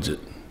youth budget.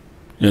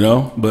 You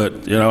know,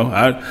 but you know,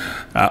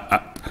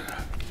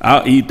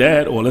 I'll eat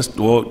that, or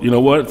you know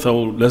what?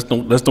 So let's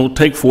don't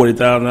take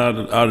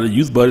 $40,000 out of the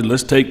youth budget.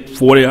 Let's take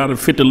 40 out of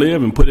Fit to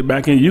Live and put it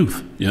back in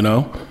youth. You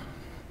know,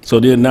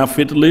 so then now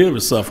Fit to Live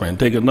is suffering.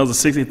 Take another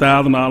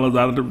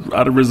 $60,000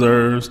 out of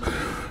reserves,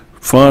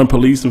 fund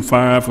police and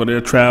fire for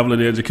their travel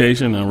and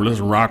education, and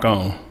let's rock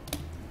on.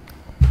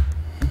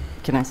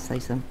 Can I say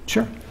something?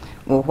 Sure.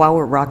 Well, while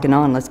we're rocking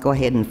on, let's go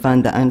ahead and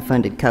fund the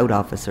unfunded code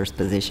officer's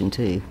position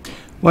too.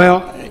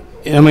 Well,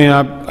 I mean,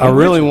 I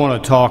really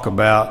want to talk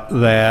about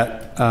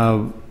that.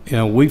 You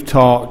know, we've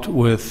talked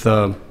with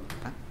Tom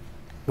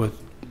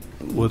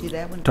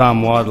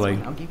Wadley,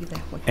 I'll give you that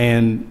one.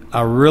 and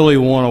I really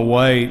want to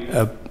wait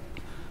a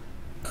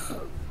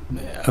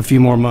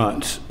few more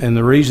months. And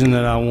the reason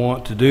that I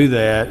want to do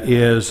that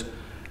is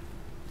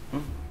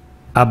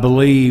I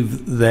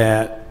believe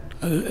that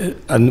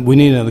we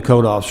need another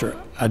code officer.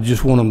 I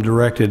just want them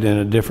directed in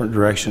a different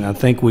direction. I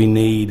think we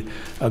need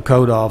a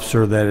code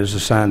officer that is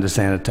assigned to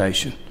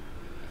sanitation.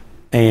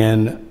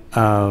 And,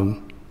 but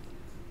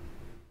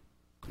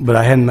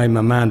I hadn't made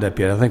my mind up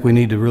yet. I think we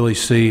need to really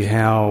see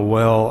how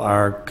well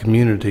our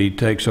community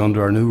takes on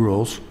to our new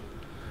rules.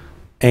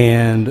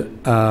 And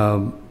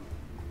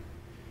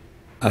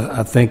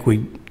I think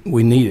we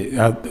need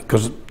it,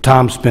 because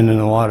Tom's spending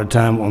a lot of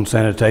time on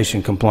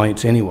sanitation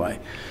complaints anyway.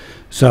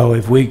 So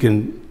if we get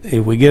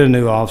a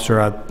new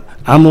officer,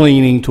 I'm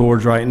leaning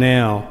towards right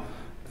now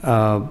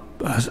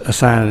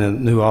assigning a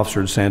new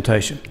officer to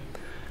sanitation.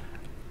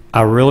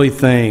 I really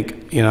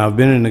think, you know, I've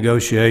been in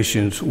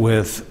negotiations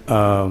with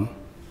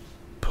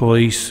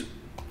police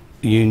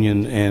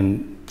union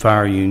and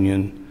fire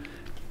union,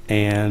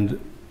 and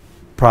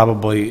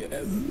probably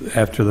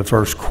after the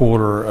first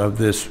quarter of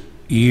this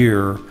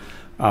year,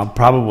 I'm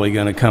probably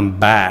going to come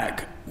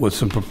back with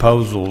some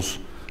proposals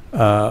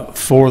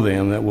for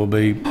them that will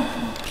be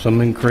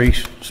some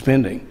increased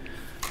spending.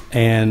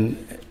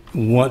 And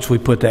once we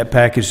put that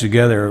package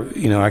together,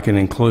 you know, I can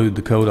include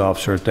the code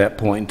officer at that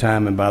point in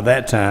time, and by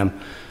that time,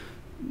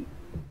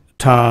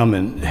 Tom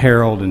and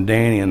Harold and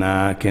Danny and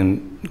I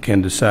can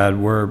decide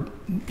where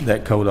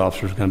that code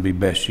officer is going to be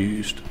best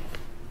used.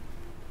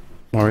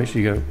 Maurice,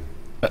 you go.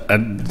 I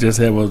just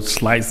have a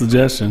slight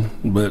suggestion,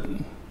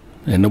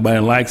 and nobody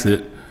likes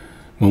it.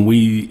 When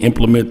we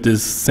implement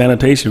this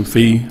sanitation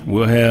fee,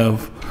 we'll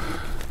have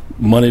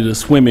money to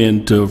swim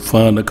in to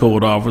fund the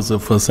code officer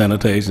for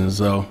sanitation,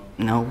 so.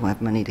 No, we'll have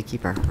money to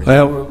keep our.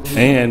 Well,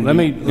 And let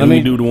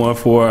me do the one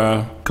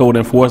for code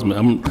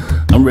enforcement.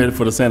 I'm ready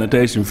for the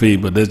sanitation fee,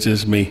 but that's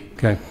just me.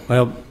 Okay.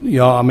 Well,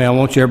 y'all, I mean, I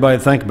want everybody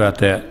to think about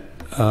that.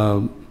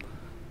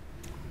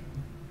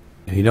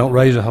 You don't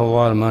raise a whole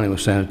lot of money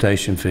with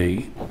sanitation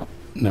fee,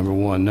 number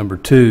one. Number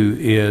two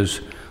is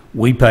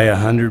we pay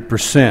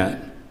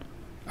 100%.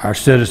 Our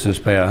citizens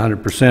pay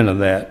 100% of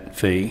that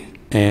fee.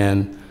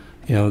 And,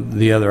 you know,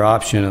 the other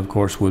option, of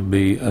course, would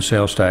be a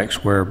sales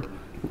tax where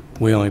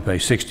we only pay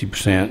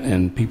 60%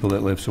 and people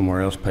that live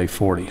somewhere else pay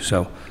 40%.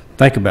 So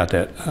think about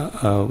that,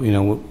 you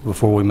know,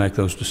 before we make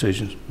those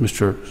decisions.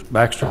 Mr.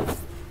 Baxter?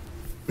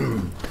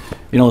 You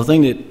know, the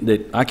thing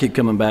that I keep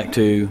coming back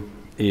to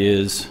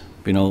is,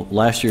 you know,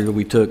 last year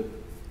we took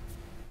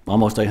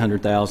almost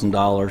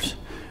 $800,000,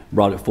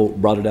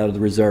 brought it out of the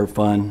reserve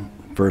fund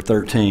for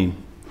 13.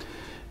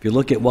 If you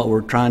look at what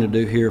we're trying to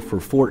do here for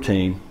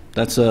 14,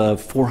 that's a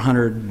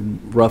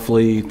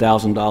roughly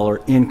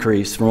 $1,000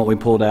 increase from what we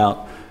pulled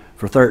out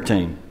for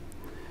 13.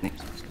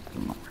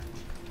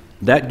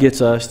 That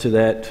gets us to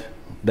that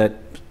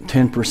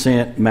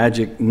 10%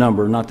 magic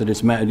number, not that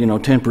it's, you know,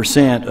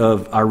 10%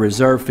 of our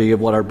reserve fee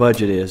of what our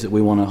budget is that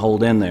we want to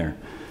hold in there.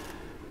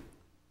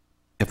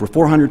 If we're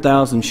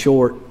 400,000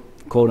 short,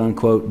 quote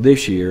unquote,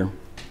 this year,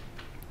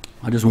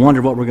 I just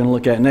wonder what we're going to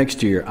look at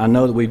next year. I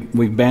know that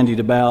we've bandied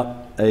about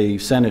a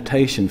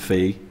sanitation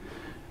fee,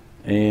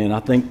 and I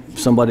think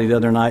somebody the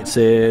other night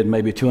said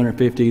maybe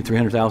 $250,000,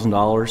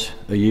 $300,000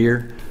 a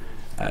year.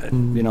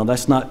 You know,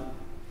 that's not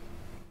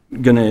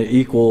going to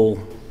equal.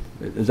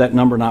 Is that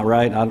number not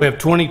right? We have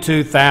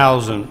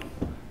 22,000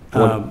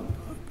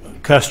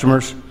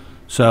 customers,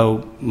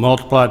 so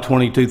multiply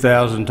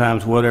 22,000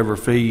 times whatever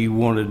fee you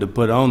wanted to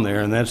put on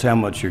there, and that's how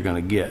much you're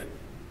going to get.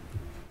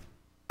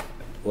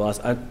 Well,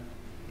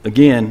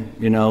 again,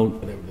 you know,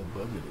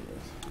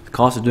 the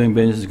cost of doing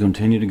business is going to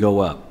continue to go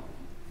up.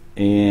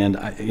 And,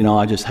 you know,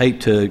 I just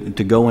hate to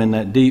go in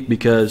that deep,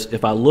 because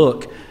if I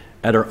look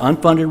at our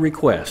unfunded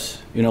requests,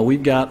 you know,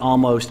 we've got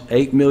almost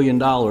 $8 million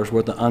worth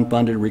of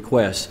unfunded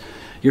requests.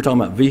 You're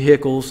talking about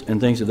vehicles and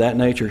things of that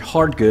nature,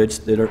 hard goods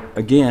that are,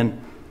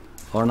 again,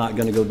 are not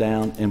going to go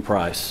down in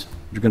price.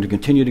 They're going to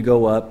continue to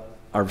go up.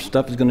 Our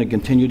stuff is going to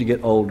continue to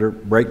get older,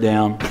 break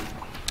down,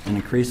 and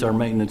increase our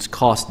maintenance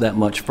cost that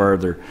much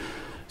further.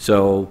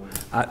 So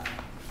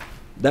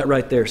that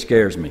right there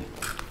scares me.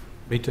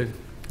 Me too.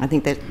 I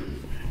think that.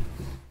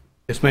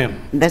 Yes,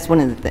 ma'am. That's one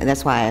of the.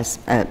 That's why I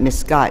asked Ms.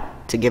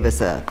 Scott to give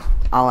us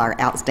all our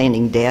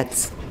outstanding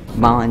debts,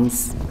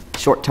 bonds,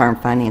 short-term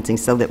financing,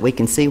 so that we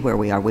can see where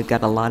we are. We've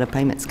got a lot of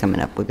payments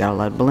coming up. We've got a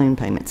lot of balloon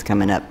payments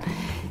coming up,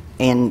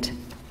 and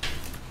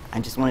I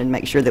just wanted to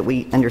make sure that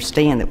we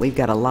understand that we've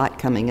got a lot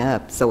coming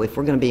up. So if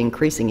we're going to be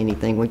increasing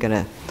anything, we've got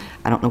to.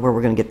 I don't know where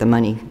we're going to get the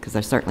money, because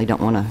I certainly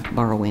don't want to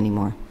borrow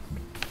anymore.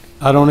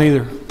 I don't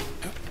either.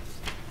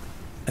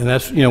 And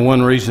that's, you know,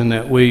 one reason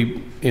that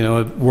we, you know,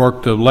 have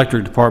worked the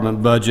electric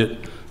department budget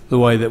the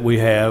way that we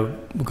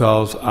have,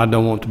 because I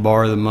don't want to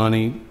borrow the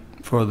money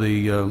for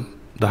the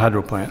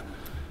hydro plant.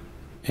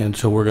 And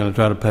so we're going to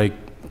try to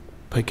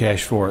pay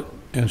cash for it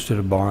instead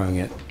of borrowing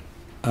it.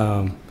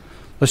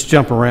 Let's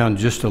jump around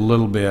just a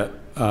little bit,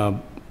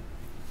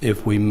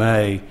 if we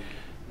may.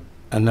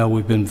 I know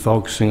we've been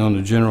focusing on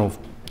the general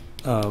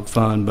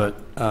fund, but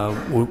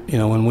you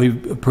know, when we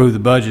approve the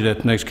budget at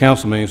the next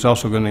council meeting, it's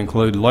also going to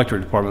include the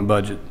electric department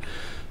budget.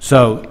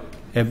 So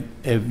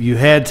if you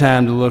had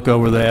time to look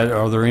over that,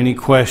 are there any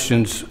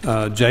questions?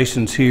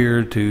 Jason's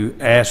here to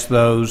ask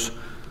those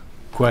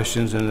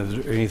questions, and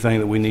is there anything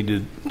that we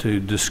need to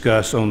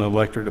discuss on the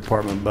electric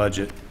department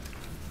budget?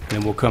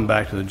 And we'll come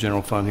back to the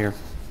general fund here.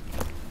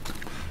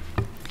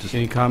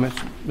 Any comments?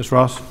 Ms.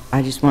 Ross?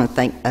 I just want to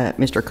thank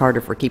Mr. Carter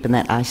for keeping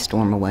that ice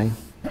storm away.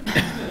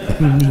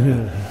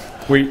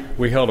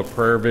 We held a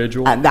prayer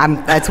vigil.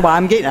 That's why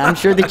I'm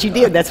sure that you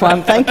did. That's why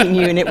I'm thanking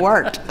you, and it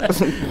worked.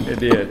 It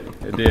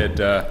did.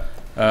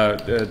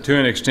 To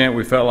an extent,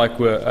 we felt like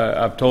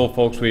I've told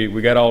folks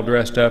we got all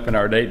dressed up and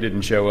our date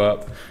didn't show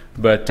up,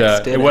 but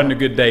it wasn't a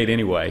good date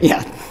anyway.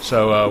 Yeah.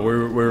 So we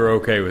were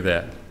okay with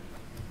that.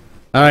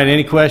 All right,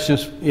 any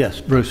questions?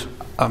 Yes, Bruce.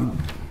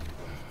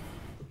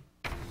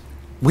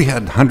 We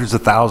had hundreds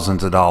of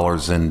thousands of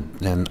dollars in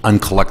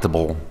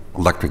uncollectible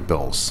electric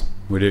bills.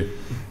 We do.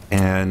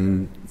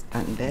 And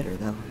Gotten better,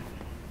 though.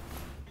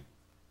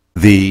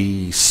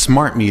 The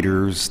smart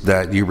meters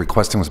that you're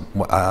requesting was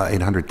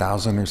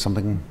 800,000 or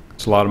something?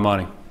 It's a lot of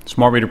money.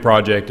 Smart meter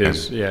project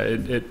is, yeah,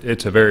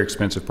 it's a very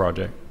expensive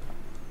project.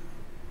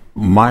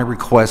 My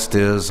request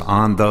is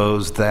on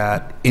those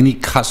that any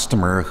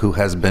customer who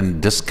has been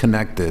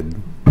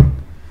disconnected,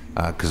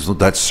 because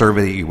that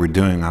survey that you were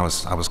doing, I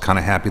was kind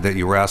of happy that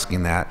you were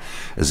asking that,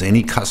 is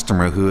any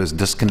customer who is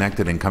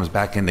disconnected and comes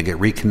back in to get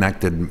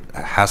reconnected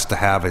has to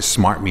have a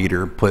smart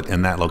meter put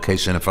in that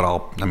location, if at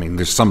all. I mean,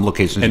 there's some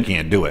locations you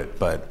can't do it,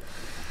 but...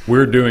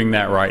 We're doing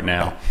that right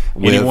now.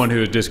 Anyone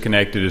who is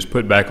disconnected is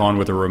put back on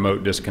with a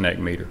remote disconnect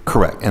meter.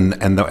 Correct, and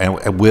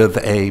with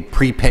a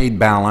prepaid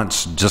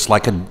balance, just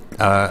like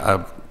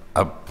a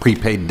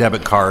prepaid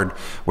debit card,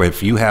 where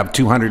if you have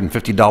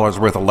 $250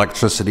 worth of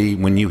electricity,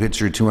 when you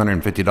hit your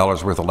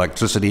 $250 worth of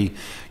electricity,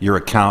 your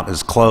account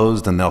is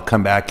closed, and they'll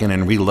come back in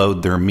and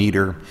reload their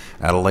meter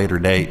at a later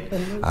date.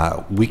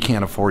 We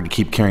can't afford to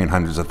keep carrying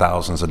hundreds of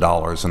thousands of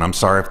dollars, and I'm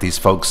sorry if these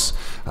folks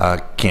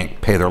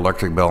can't pay their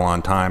electric bill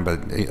on time,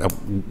 but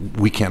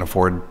we can't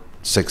afford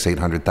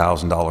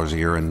 $600,000-800,000 a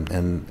year in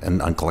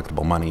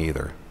uncollectible money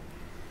either.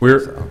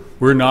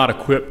 We're not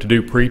equipped to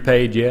do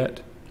prepaid yet.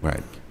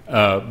 Right.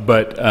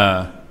 But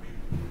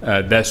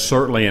that's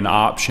certainly an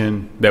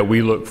option that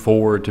we look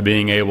forward to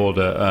being able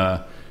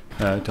to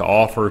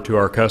offer to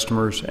our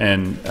customers,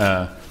 and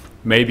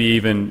maybe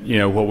even, you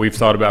know, what we've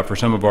thought about for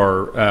some of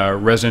our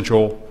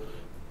residential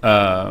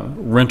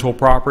rental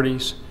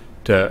properties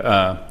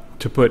to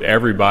put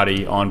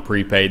everybody on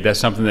prepaid. That's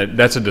something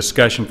that's a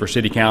discussion for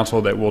City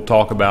Council that we'll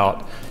talk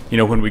about, you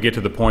know, when we get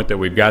to the point that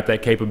we've got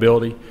that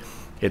capability.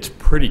 It's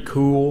pretty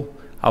cool.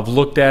 I've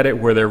looked at it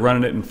where they're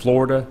running it in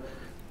Florida.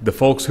 The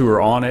folks who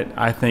are on it,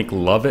 I think,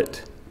 love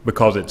it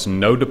because it's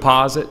no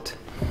deposit.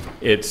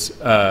 It's,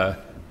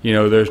 you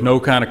know, there's no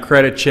kind of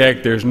credit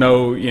check. There's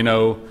no, you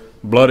know,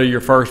 blood of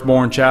your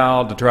firstborn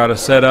child to try to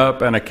set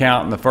up an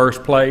account in the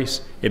first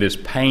place. It is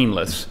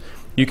painless.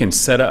 You can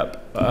set up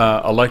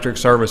electric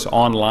service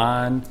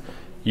online.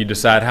 You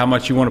decide how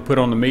much you want to put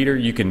on the meter.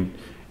 You can,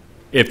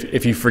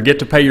 if you forget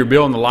to pay your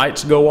bill and the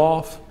lights go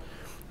off,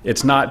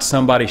 it's not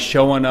somebody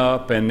showing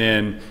up and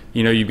then,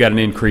 you know, you've got an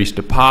increased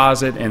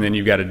deposit and then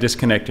you've got to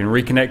disconnect and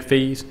reconnect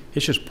fees.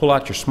 It's just pull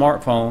out your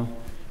smartphone,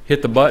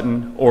 hit the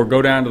button, or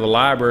go down to the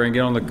library and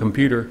get on the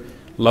computer,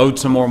 load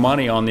some more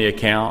money on the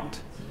account,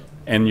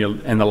 and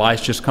the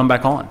lights just come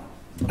back on.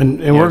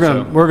 And we're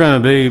going to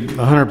be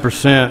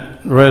 100%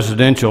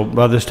 residential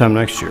by this time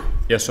next year.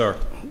 Yes, sir.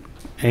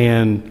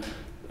 And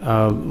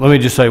let me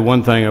just say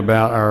one thing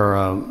about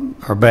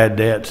our bad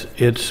debts.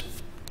 It's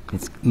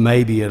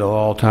maybe at an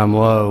all-time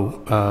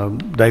low.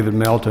 David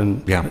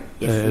Melton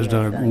has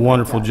done a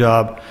wonderful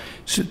job,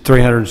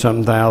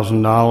 $300-something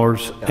thousand,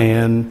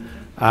 and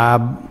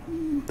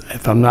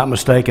if I'm not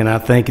mistaken, I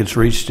think it's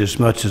reached as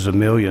much as $1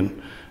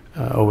 million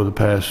over the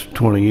past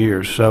 20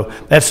 years. So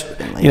that's,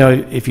 you know,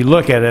 if you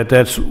look at it,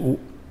 that's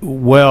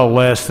well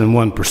less than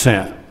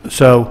 1%.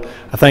 So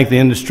I think the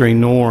industry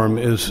norm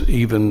is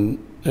around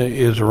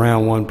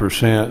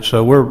 1%.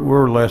 So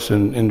we're less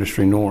than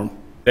industry norm.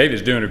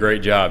 David's doing a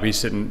great job. He's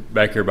sitting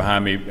back here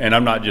behind me, and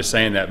I'm not just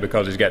saying that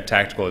because he's got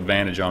tactical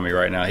advantage on me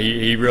right now.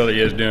 He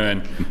really is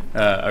doing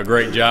a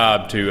great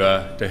job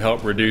to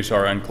help reduce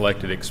our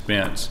uncollected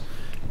expense.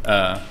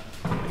 You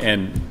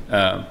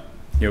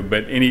know,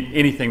 but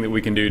anything that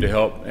we can do to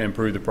help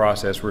improve the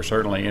process, we're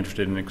certainly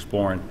interested in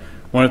exploring.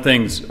 One of the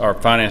things our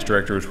finance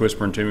director was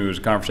whispering to me was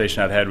a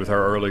conversation I'd had with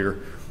her earlier.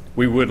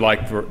 We would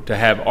like to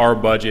have our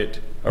budget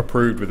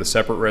approved with a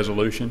separate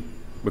resolution,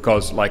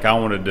 because, like, I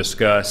want to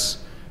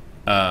discuss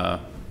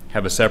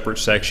have a separate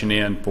section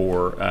in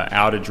for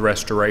outage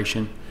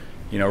restoration.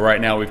 You know, right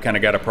now we've kind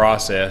of got a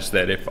process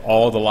that if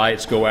all the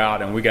lights go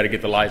out and we got to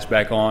get the lights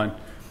back on,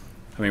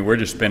 I mean, we're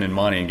just spending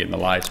money and getting the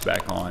lights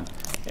back on.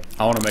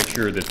 I want to make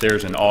sure that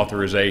there's an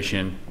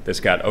authorization that's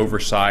got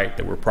oversight,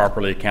 that we're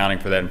properly accounting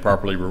for that and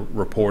properly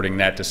reporting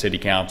that to City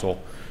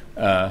Council.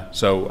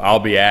 So I'll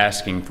be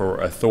asking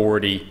for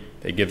authority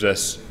that gives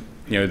us,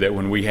 you know, that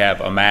when we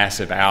have a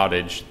massive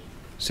outage,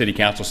 City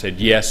Council said,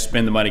 yes,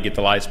 spend the money, get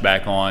the lights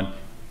back on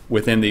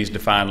within these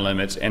defined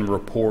limits, and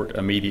report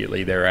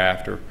immediately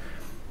thereafter,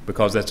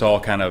 because that's all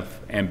kind of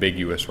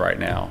ambiguous right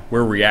now.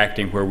 We're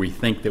reacting where we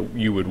think that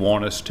you would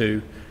want us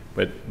to,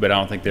 but I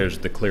don't think there's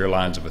the clear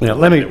lines of authority. Now,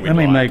 let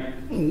me make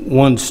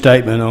one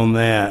statement on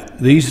that.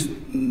 These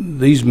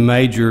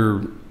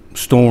major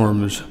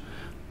storms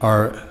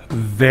are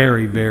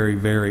very, very,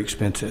 very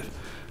expensive.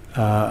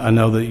 I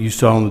know that you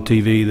saw on the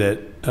TV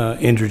that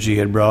Entergy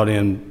had brought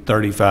in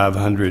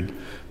 3,500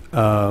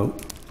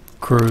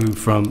 crew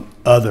from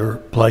other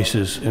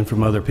places and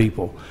from other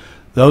people.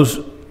 Those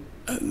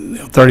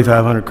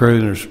 3,500 crew,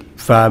 and there's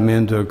 5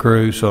 men to a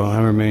crew, so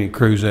however many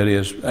crews that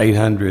is,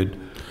 800.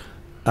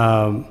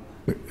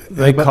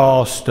 They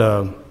cost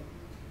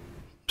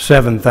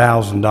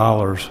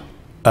 $7,000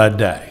 a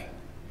day,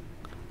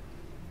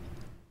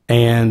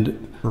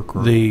 and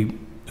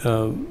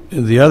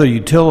the other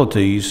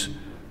utilities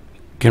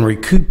can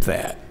recoup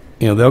that.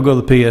 You know, they'll go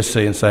to the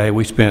PSC and say, hey,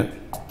 we spent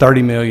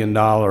 $30 million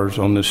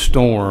on this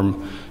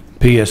storm.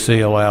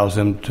 PSC allows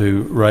them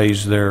to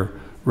raise their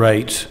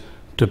rates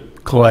to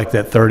collect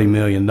that $30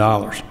 million.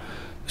 The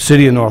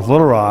City of North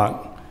Little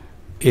Rock,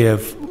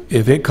 if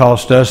it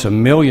cost us $1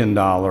 million,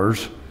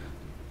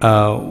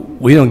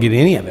 we don't get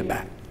any of it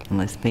back.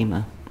 Unless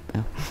FEMA.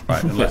 Well,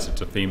 Right, unless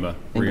it's a FEMA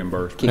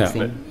reimbursement. keeps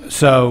Yeah. in.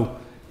 So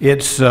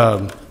it's,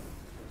 you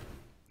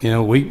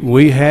know,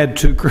 we had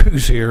 2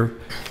 crews here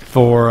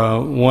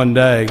for one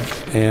day,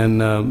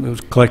 and it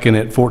was collecting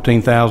at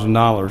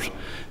 $14,000.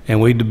 And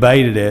we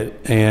debated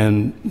it,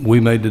 and we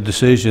made the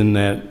decision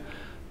that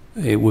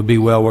it would be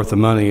well worth the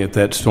money if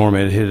that storm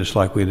had hit us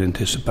like we'd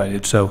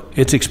anticipated. So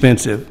it's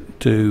expensive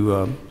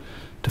to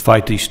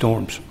fight these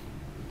storms.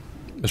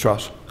 Ms.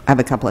 Ross? I have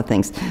a couple of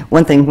things.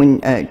 One thing,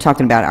 when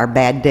talking about our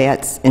bad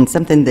debts, and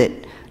something that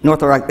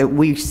North Little Rock, that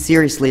we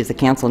seriously as a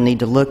council need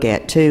to look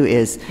at too,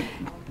 is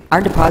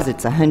our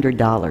deposit's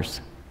 $100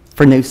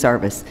 for new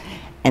service.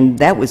 And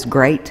that was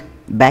great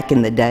back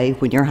in the day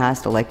when your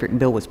highest electric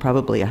bill was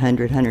probably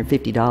 $100,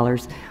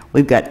 $150.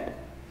 We've got,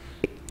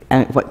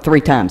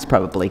 3 times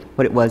probably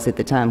what it was at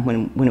the time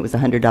when it was a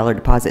 $100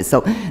 deposit.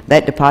 So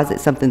that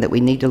deposit's something that we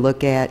need to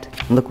look at,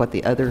 and look what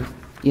the other,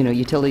 you know,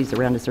 utilities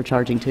around us are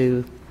charging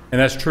too. And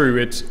that's true.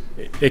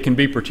 It can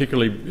be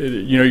particularly,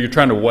 you know, you're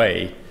trying to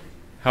weigh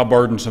how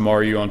burdensome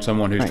are you on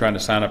someone who's Right. trying to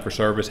sign up for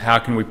service? How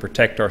can we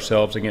protect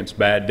ourselves against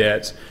bad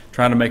debts?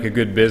 Trying to make a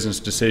good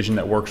business decision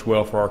that works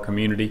well for our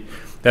community.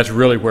 That's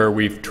really where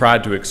we've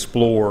tried to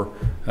explore,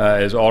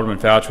 as Alderman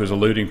Fouch was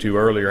alluding to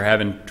earlier,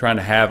 trying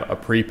to have a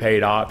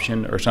prepaid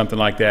option or something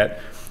like that,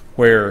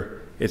 where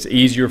it's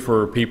easier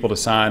for people to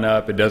sign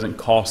up. It doesn't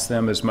cost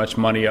them as much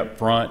money up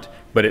front,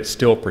 but it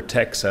still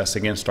protects us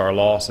against our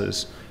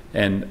losses.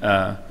 And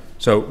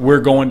so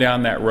we're going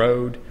down that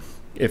road.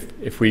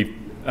 If we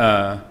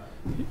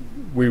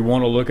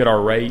want to look at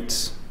our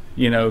rates,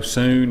 you know, as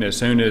soon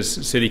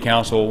as City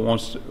Council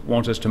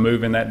wants us to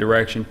move in that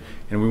direction,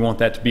 and we want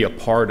that to be a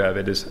part of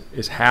it,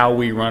 is how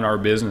we run our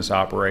business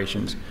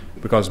operations,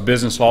 because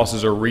business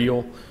losses are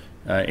real.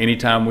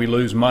 Anytime we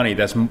lose money,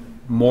 that's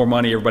more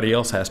money everybody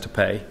else has to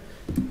pay,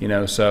 you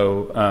know.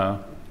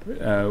 So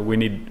we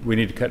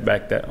need to cut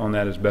back on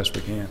that as best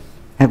we can.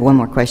 I have one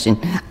more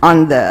question.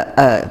 On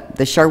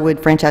the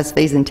Sherwood franchise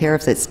fees and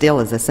tariffs, it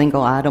still is a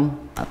single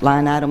item,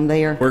 line item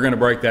there? We're going to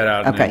break that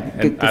out. Okay,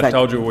 And good, 'cause I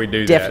told you we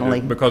do definitely-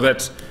 that, because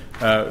that's,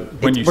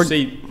 when you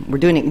see, We're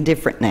doing it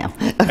different now.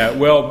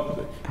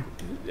 well,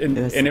 and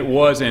Yes. it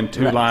was in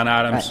 2 Right, line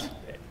items.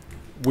 right.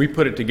 We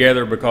put it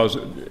together because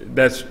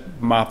that's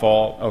my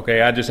fault,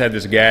 okay? I just had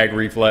this gag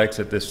reflex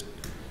at this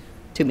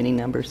Too many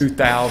numbers.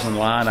 2,000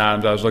 line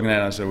items I was looking at,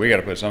 and I said, we got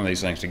to put some of these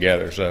things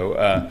together.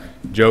 So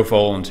Joe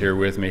Folan's here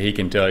with me. He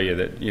can tell you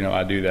that, you know,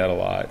 I do that a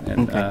lot.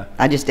 And Okay.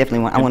 I just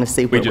definitely I want to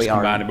see where we just are.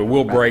 combined it, but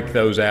we'll break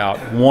those out.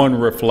 One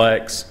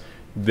reflects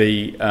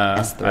the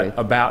Pass-through.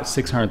 about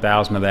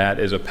 600,000 of that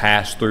is a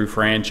pass-through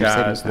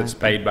franchise that's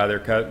paid by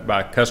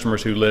by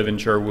customers who live in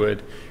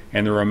Sherwood,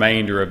 and the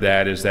remainder of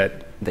that is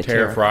that The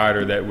tariff tariff.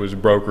 rider that was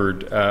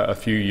brokered a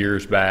few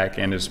years back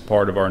and is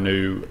part of our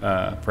new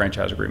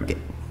franchise agreement.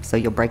 So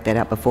you'll break that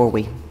out before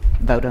we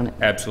vote on it?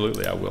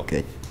 Absolutely, I will.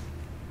 Good.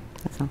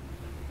 That's all.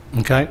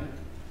 Okay.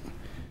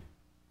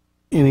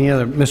 Any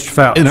other, Mr.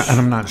 Fouch? And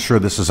I'm not sure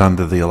this is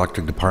under the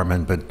electric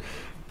department, but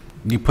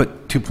you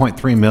put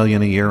 $2.3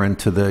 million a year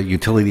into the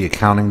utility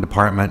accounting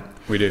department.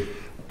 We do.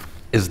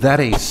 Is that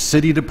a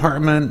city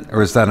department,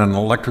 or is that an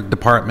electric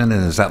department,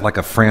 and is that like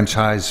a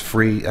franchise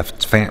fee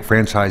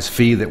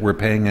that we're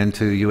paying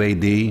into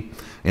UAD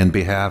in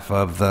behalf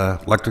of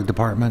the electric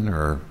department,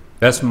 or?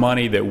 That's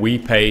money that we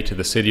pay to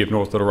the City of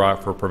North Little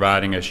Rock for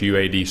providing us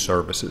UAD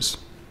services.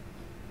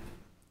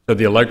 So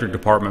the electric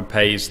department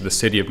pays the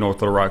City of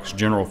North Little Rock's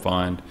general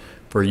fund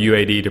for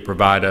UAD to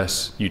provide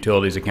us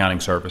utilities accounting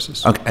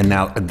services. Okay, and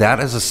now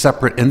that is a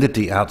separate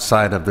entity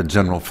outside of the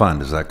general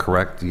fund, is that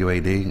correct?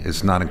 UAD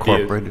is not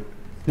incorporated?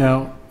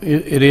 No,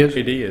 it is?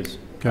 UAD is.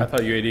 I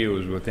thought UAD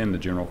was within the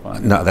general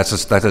fund. No, that's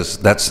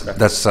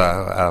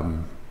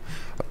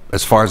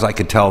as far as I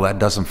could tell, that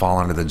doesn't fall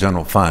under the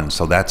general fund.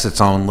 So that's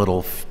its own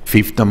little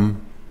fiefdom,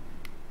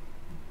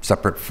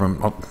 separate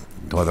from,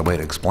 no other way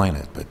to explain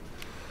it, but,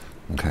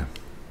 okay.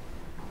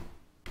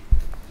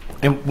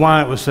 And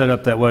why it was set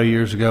up that way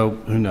years ago,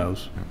 who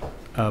knows?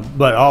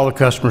 But all the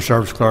customer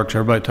service clerks,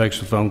 everybody takes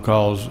the phone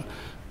calls,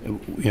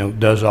 you know,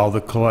 does all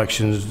the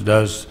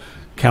collections,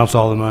 counts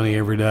all the money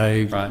every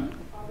day. Right.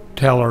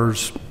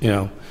 Tellers, you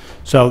know.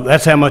 So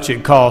that's how much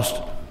it costs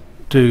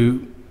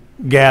to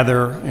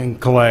gather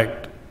and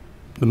collect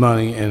the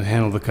money and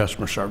handle the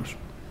customer service.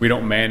 We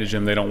don't manage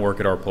them. They don't work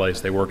at our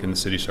place. They work in the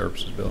city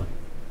services building.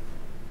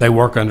 They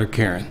work under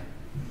Karen.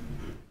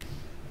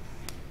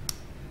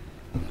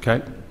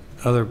 Okay.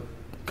 Other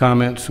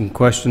comments and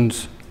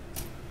questions?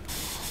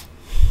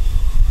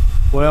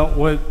 Well,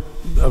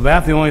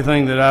 about the only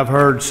thing that I've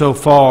heard so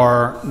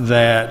far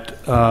that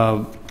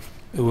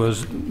it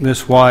was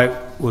Ms. White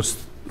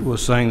was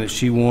saying that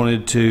she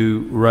wanted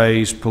to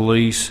raise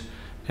police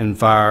and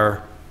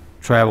fire,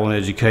 travel, and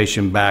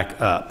education back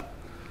up.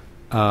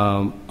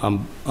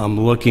 I'm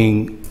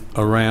looking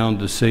around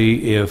to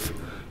see if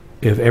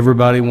if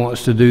everybody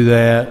wants to do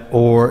that,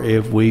 or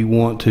if we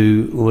want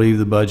to leave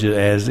the budget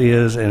as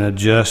is and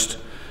adjust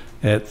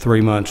at 3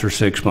 months or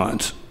 6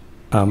 months.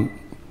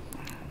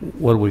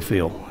 What do we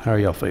feel? How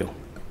do y'all feel?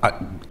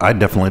 I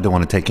definitely don't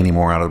want to take any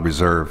more out of the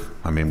reserve.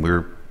 I mean,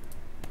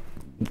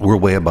 we're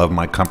way above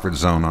my comfort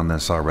zone on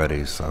this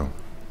already, so.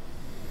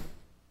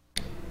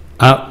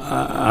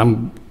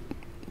 I'm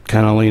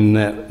kind of leaning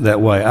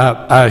that way.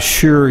 I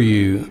assure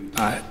you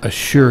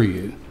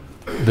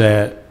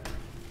that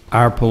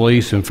our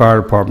police and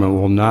fire department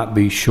will not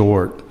be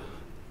short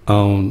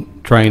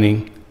on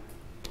training,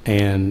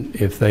 and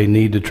if they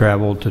need to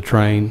travel to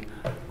train,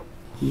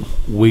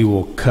 we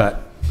will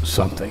cut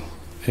something,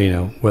 you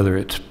know, whether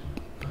it's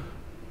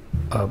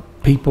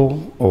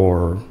people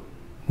or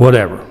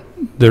whatever.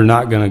 They're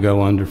not going to go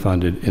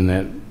underfunded in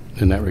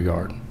that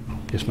regard.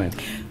 Yes, ma'am.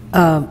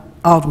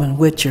 Alderman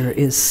Witcher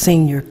is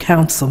senior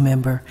council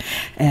member,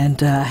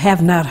 and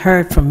have not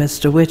heard from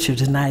Mr. Witcher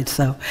tonight,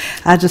 so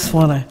I just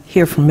want to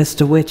hear from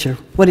Mr. Witcher.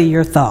 What are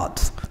your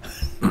thoughts?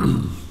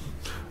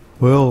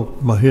 Well,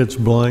 my head's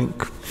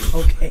blank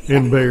Okay.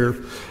 and bare.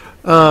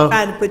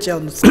 Trying to put you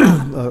on the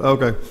spot.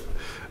 Okay.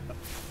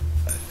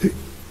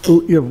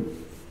 You know,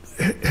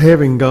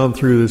 having gone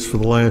through this for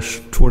the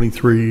last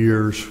 23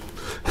 years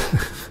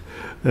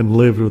and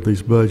lived with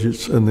these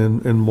budgets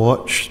and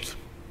watched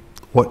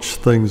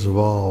things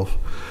evolve,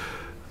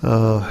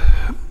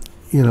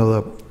 you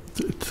know,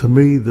 to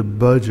me the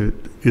budget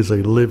is a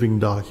living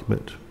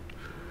document,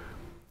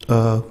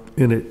 and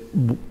it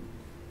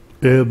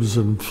ebbs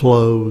and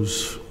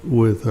flows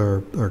with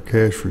our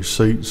cash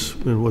receipts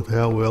and with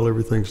how well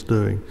everything's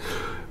doing.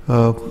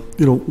 You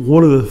know,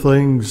 one of the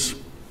things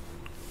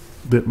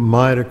that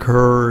might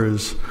occur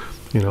is,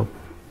 you know,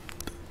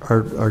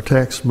 our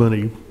tax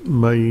money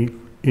may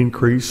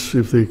increase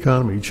if the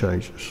economy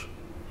changes,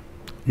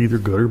 either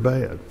good or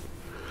bad.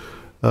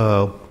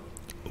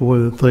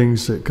 One of the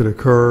things that could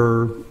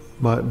occur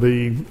might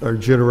be our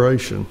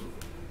generation,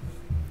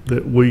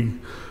 that we,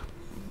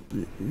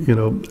 you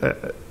know,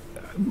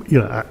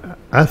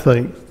 I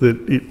think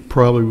that it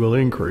probably will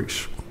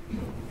increase,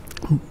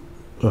 you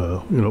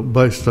know,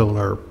 based on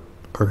our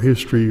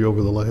history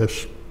over the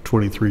last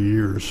 23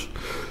 years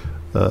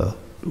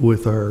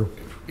with our,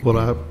 what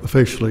I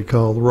officially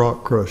call the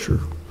rock crusher.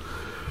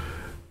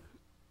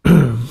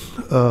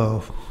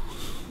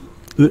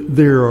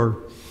 There are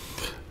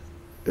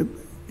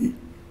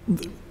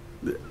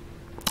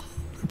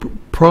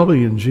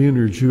probably in June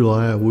or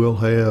July we'll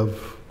have,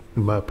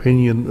 in my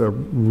opinion, a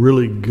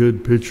really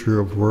good picture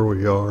of where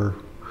we are,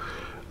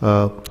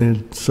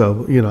 and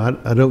so, you know,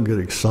 I don't get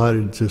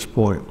excited at this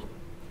point.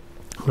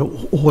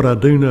 What I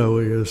do know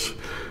is,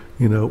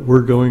 you know,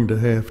 we're going to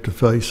have to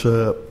face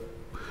up,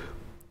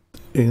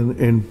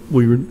 and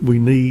we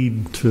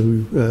need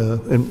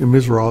to, and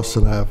Ms. Ross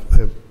and I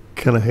have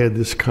kind of had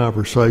this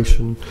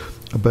conversation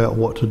about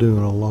what to do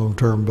on a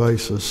long-term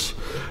basis.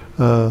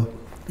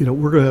 You know,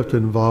 we're going to have to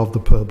involve the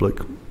public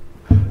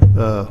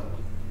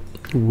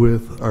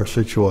with our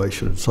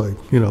situation and say,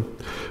 you know,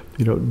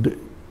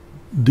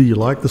 do you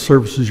like the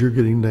services you're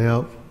getting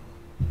now?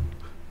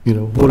 You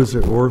know, what is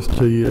it worth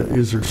to you?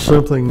 Is there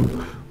something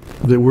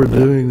that we're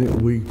doing that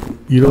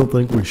you don't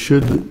think we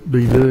should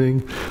be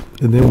doing?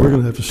 And then we're going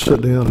to have to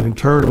sit down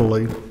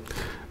internally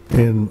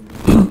and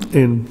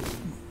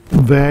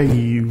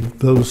value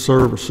those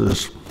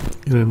services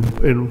and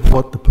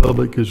what the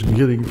public is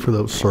getting for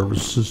those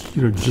services,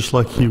 you know, just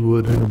like you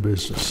would in a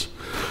business.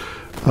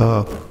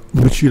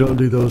 But you don't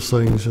do those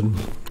things in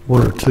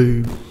 1 or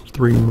 2,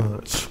 3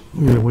 months,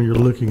 you know, when you're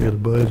looking at a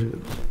budget.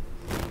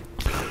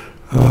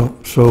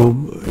 So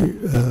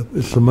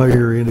as the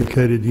mayor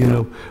indicated, you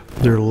know,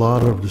 there are a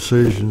lot of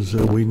decisions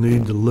that we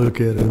need to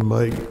look at and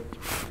make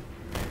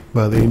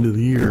by the end of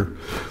the year.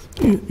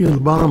 You know,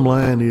 the bottom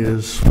line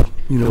is,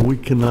 you know, we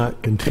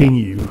cannot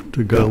continue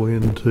to go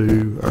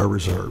into our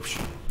reserves.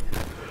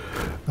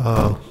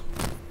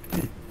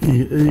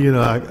 You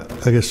know, I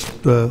guess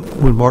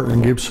when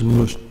Martin Gibson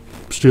was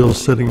still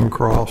sitting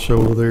across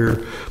over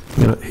there,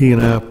 you know, he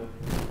and I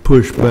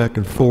pushed back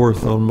and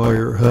forth on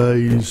Mayor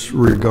Hayes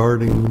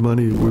regarding the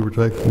money that we were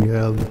taking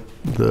out of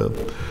the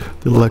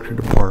electric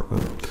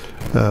department.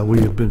 We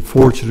have been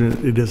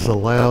fortunate. It has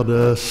allowed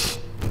us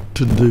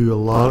to do a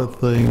lot of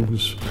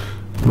things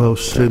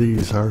most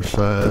cities our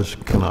size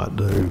cannot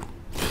do.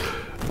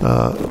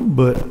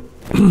 But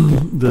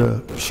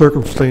the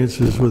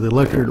circumstances with the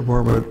electric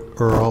department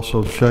are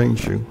also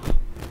changing.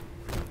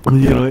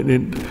 You know,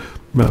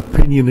 my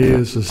opinion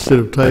is, instead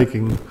of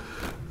taking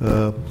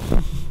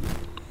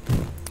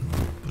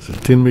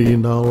 $10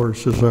 million,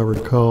 as I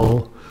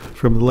recall,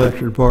 from the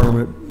electric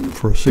department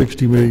for a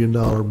 $60 million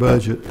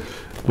budget,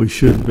 we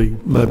should be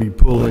maybe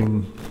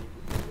pulling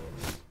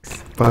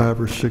 $5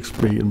 or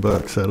 $6 million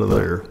out of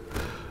there.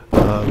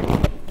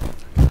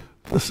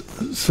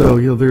 So,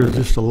 you know, there's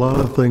just a lot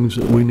of things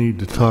that we need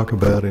to talk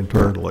about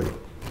internally.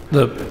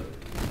 The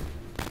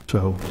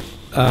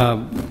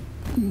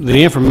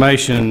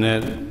information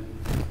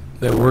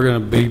that we're going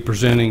to be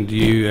presenting to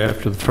you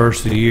after the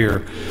first of the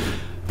year,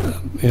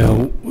 you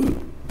know,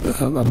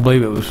 I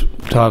believe it was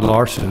Todd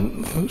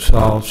Larson,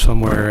 saw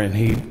somewhere, and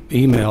he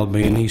emailed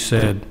me and he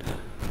said,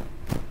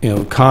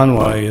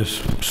 Conway is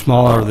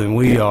smaller than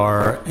we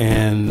are,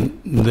 and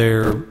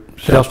their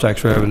sales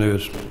tax revenue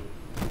is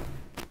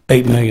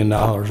 $8 million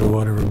or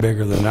whatever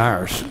bigger than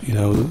ours,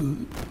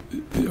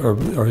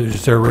 or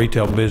is their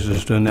retail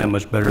business doing that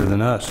much better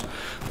than us?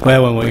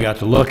 Well, when we got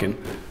to looking,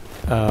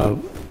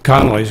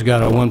 Conway's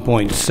got a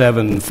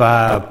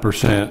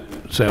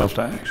 1.75% sales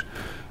tax.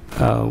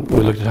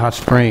 We looked at Hot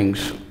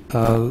Springs,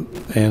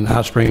 and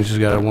Hot Springs has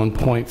got a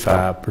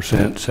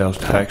 1.5% sales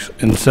tax.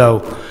 And so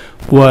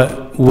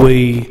what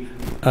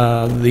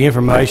the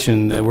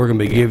information that we're going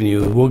to be giving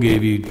you, we'll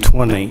give you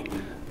 20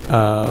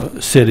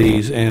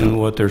 cities and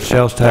what their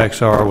sales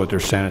tax are, what their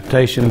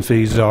sanitation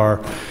fees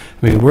are.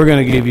 I mean, we're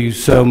going to give you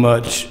so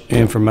much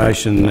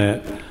information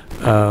that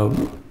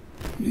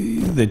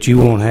that you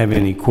won't have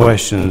any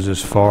questions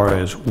as far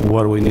as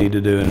what do we need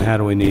to do and how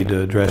do we need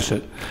to address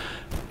it.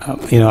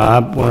 When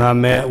I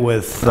met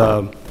with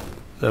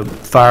the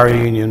fire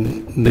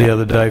union the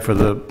other day for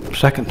the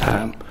second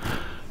time,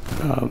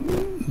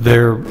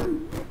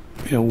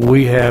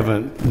 we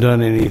haven't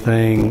done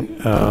anything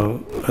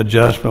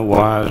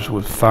adjustment-wise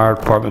with the fire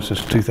department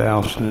since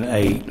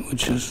 2008,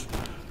 which is,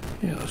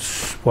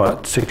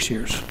 6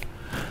 years.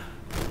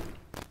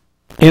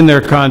 In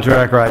their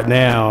contract right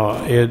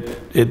now,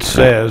 it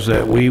says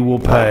that we will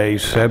pay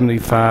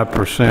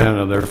 75%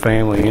 of their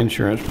family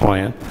insurance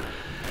plan.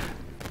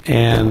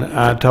 And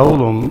I told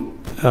them,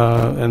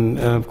 and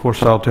of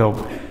course I'll tell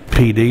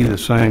PD the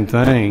same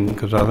thing,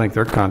 because I think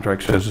their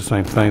contract says the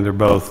same thing. They're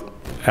both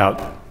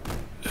out.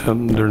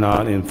 They're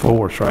not in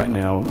force right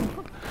now,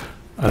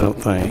 I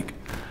don't think.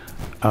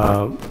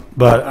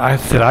 But I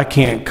said I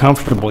can't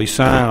comfortably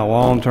sign a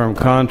long-term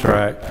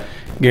contract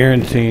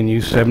guaranteeing you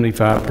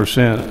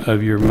 75%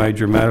 of your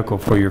major medical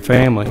for your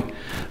family,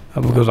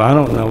 because I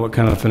don't know what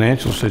kind of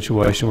financial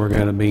situation we're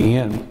going to be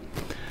in.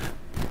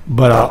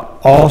 But I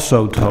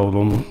also told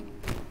them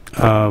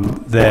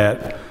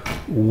that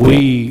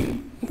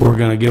we were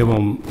going to give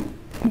them,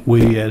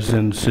 we as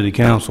in City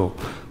Council,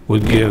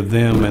 would give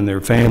them and their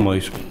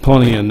families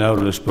plenty of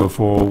notice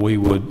before we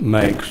would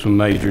make some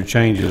major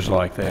changes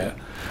like that.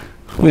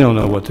 We don't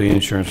know what the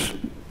insurance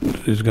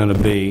is going to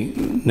be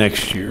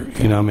next year.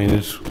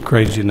 It's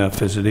crazy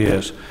enough as it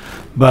is.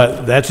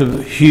 But that's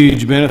a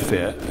huge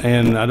benefit,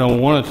 and I don't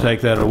want to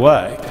take that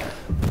away.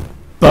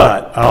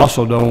 But I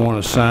also don't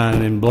want to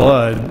sign in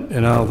blood,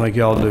 and I don't think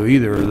y'all do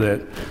either,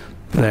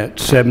 that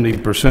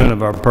 70%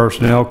 of our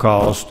personnel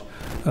cost,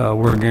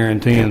 we're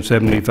guaranteeing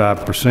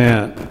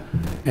 75%,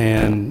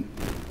 and,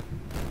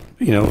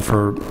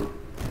 for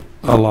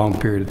a long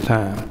period of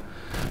time.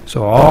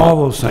 So all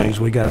those things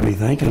we got to be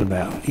thinking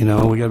about. We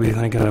got to be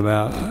thinking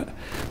about,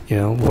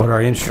 what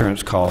our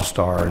insurance costs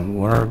are and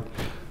what our,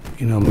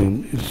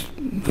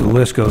 the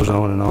list goes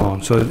on and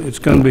on. So it's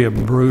going to be a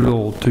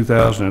brutal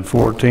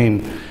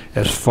 2014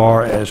 as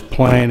far as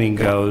planning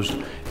goes,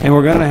 and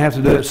we're going to have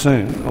to do it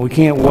soon. We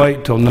can't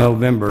wait till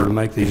November to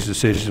make these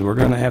decisions. We're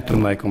going to have to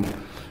make them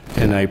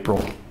in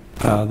April.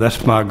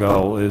 That's my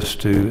goal, is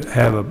to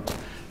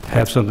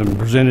have something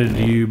presented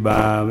to you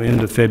by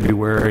end of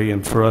February,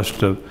 and for us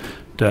to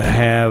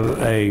have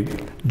a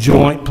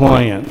joint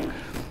plan.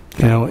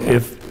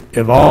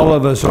 If all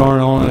of us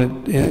aren't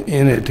on it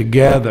in it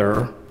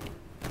together,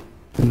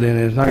 then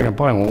it's not going to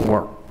probably won't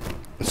work.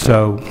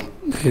 So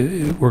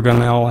we're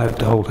going to all have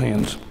to hold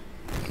hands.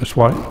 Ms.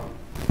 White?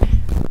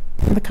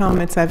 The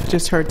comments I've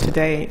just heard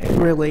today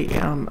really,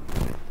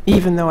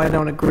 even though I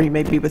don't agree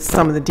maybe with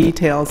some of the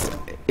details,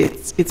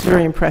 it's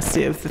very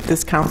impressive that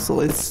this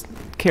council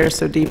cares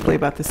so deeply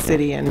about the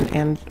city,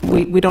 and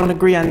we don't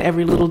agree on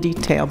every little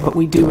detail, but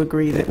we do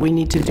agree that we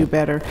need to do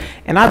better,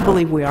 and I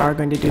believe we are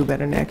going to do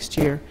better next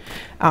year.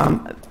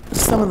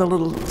 Some of the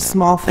little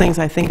small things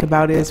I think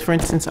about is, for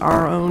instance,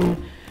 our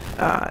own,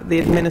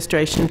 the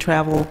administration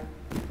travel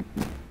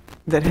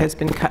that has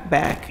been cut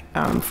back.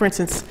 For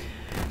instance,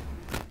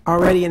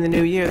 already in the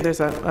new year, there's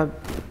a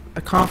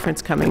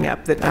conference coming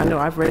up that I know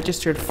I've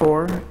registered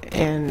for,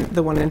 and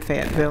the one in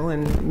Fayetteville,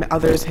 and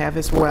others have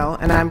as well.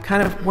 And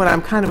what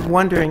I'm kind of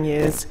wondering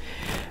is,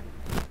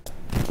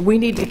 we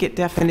need to get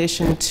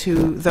definition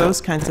to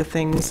those kinds of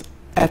things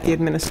at the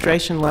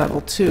administration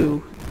level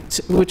too,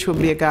 which will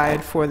be a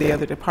guide for the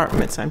other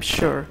departments, I'm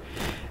sure.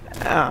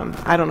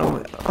 I don't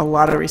know a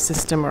lottery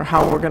system or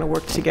how we're going to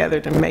work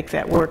together to make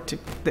that work,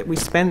 that we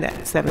spend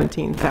that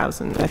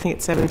 17,000. I think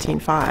it's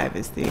 17.5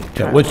 is the.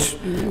 Yeah, which.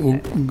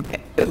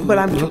 But what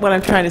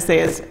I'm trying to say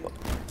is,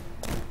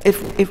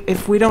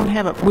 if we don't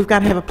have we've got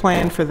to have a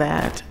plan for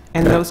that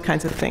and those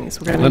kinds of things.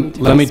 We're going to need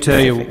to let me tell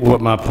you what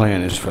my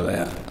plan is for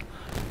that.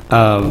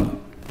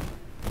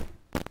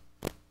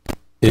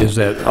 Is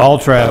that all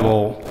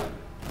travel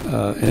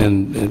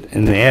and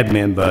the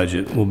admin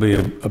budget will be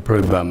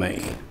approved by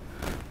me.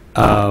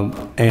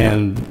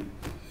 And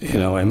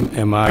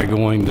am I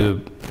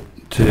going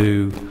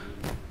to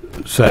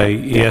say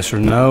yes or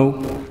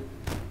no?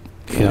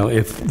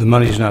 If the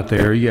money's not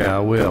there, yeah, I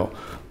will.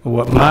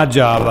 What my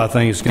job, I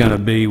think, is going to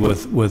be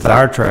with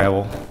our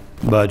travel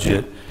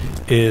budget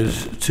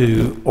is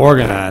to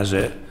organize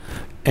it.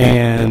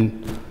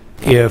 And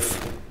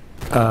if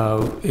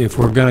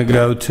we're going to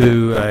go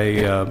to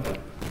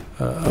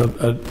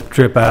a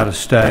trip out of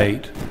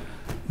state,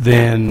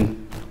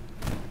 then,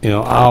 you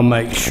know, I'll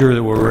make sure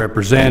that we're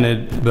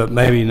represented, but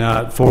maybe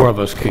not 4 of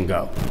us can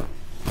go.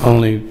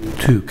 Only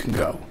 2 can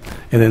go.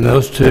 And then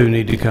those 2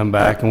 need to come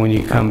back, and when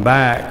you come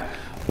back,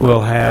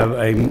 we'll have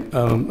a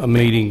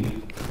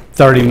meeting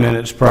 30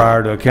 minutes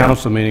prior to a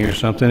council meeting or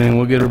something, and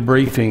we'll get a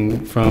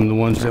briefing from the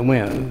ones that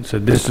went. So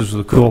this is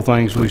the cool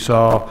things we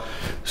saw,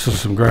 this is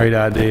some great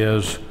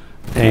ideas,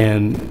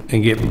 and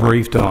get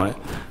briefed on it.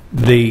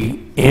 The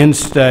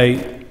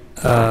in-state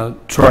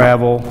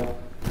travel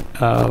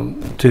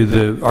to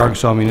the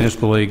Arkansas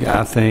Municipal League,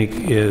 I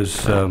think,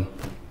 is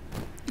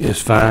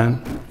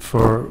fine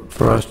for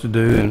us to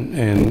do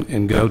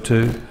and go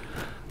to.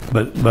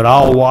 But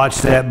I'll watch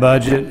that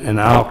budget, and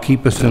I'll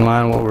keep us in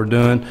line with what we're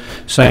doing.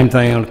 Same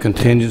thing on the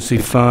contingency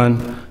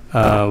fund.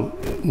 I'm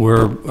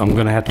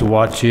going to have to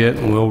watch it,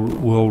 and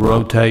we'll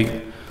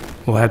rotate.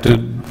 We'll have to,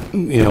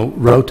 you know,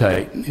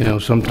 rotate. You know,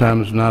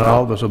 sometimes not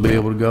all of us will be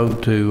able to go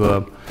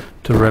to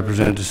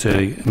represent the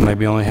city.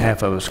 Maybe only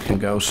half of us can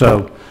go.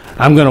 So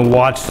I'm going to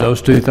watch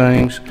those 2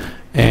 things,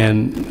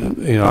 and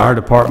you know, our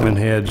department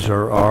heads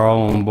are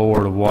all on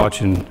board of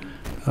watching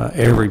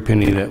every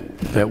penny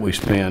that we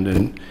spend,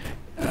 and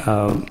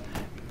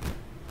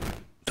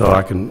so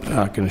I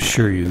can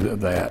assure you of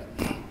that.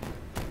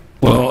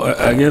 Well,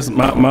 I guess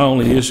my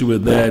only issue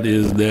with that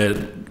is that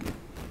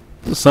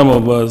some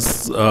of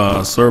us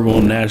serve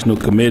on national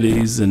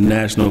committees and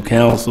national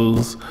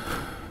councils,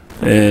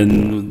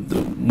 and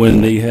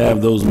when they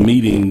have those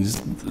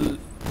meetings,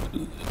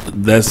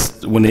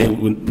 that's when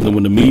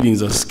the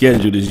meetings are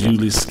scheduled, it's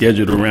usually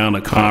scheduled around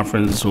a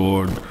conference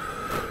or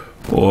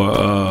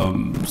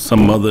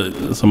some other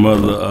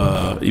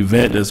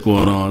event that's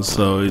going on.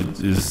 So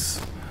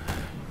it's,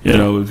 you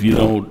know, if you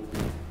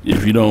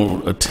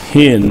don't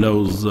attend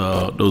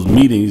those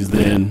meetings,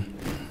 then,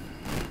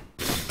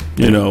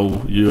 you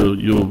know,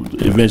 you'll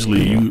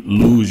eventually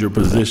lose your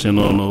position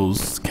on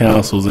those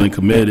councils and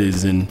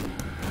committees, and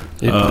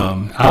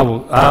I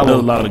will does a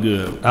lot of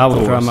good. I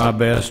will try my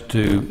best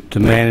to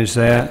manage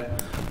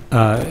that,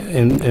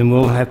 and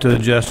we'll have to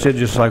adjust it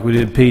just like we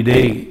did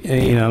PD.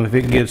 You know,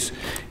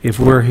 if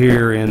we're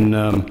here in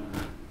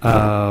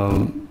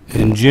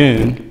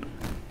June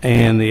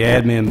and the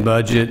admin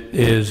budget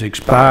is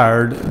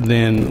expired,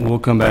 then we'll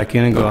come back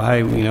in and go, hey,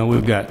 you know,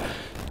 we've got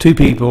 2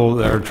 people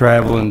that are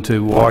traveling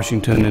to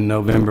Washington in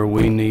November.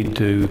 We need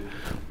to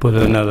put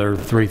another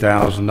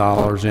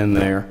 $3,000 in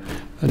there,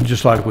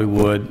 just like we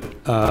would,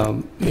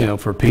 you know,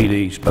 for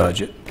PD's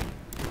budget.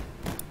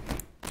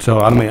 So,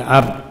 I mean,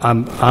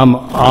 I'm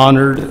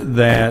honored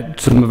that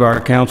some of our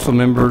council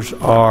members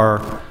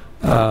are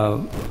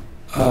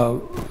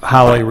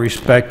highly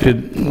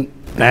respected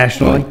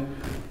nationally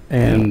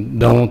and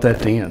don't want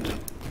that to end.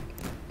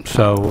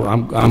 So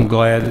I'm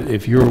glad.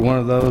 If you're one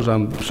of those,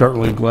 I'm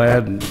certainly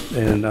glad,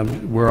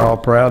 and we're all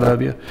proud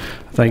of you.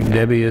 I think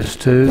Debbie is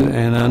too,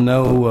 and I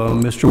know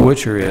Mr.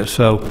 Witcher is.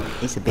 So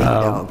he's a big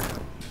dog.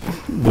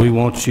 We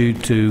want you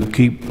to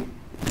keep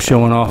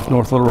showing off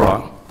North Little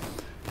Rock.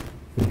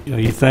 You know,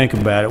 you think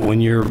about it when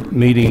you're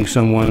meeting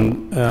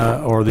someone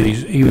or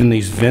even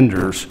these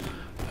vendors.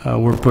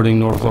 We're putting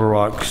North Little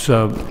Rock's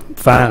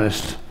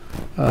finest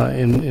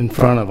in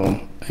front of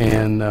them,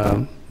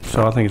 and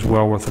so I think it's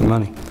well worth the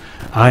money.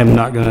 I am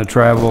not going to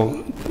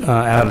travel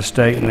out of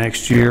state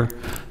next year,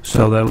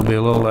 so that'll be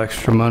a little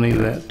extra money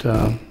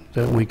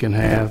that we can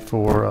have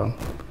for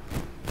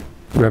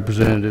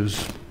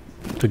representatives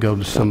to go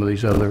to some of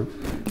these other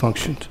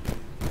functions.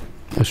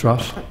 Ms.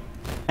 Ross?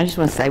 I just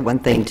want to say one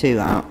thing, too,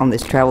 on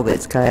this travel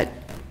that's cut.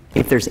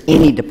 If there's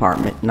any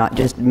department, not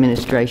just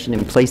administration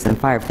and police and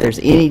fire, if there's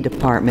any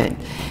department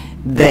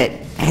that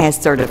has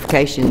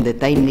certification that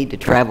they need to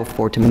travel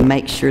for, to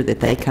make sure that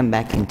they come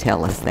back and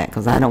tell us that,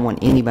 because I don't want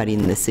anybody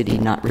in the city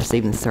not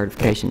receiving the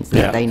certifications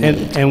that they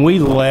need. And we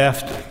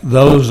left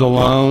those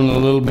alone a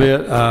little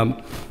bit.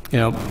 You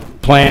know,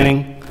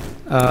 planning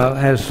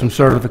has some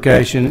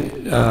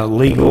certification,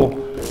 legal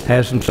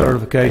has some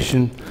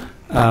certification.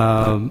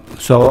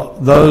 So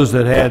those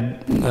that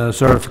had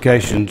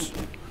certifications,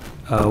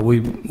 we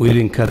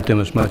didn't cut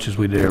them as much as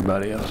we did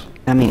everybody else.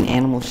 I mean,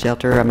 animal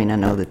shelter, I mean, I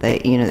know that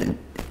they, you know,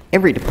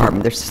 every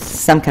department, there's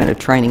some kind of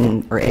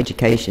training or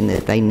education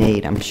that they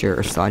need, I'm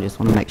sure. So I just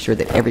want to make sure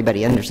that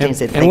everybody understands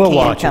that they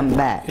can come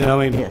back. You know,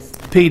 I mean, yes.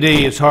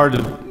 PD, it's hard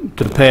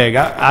to peg.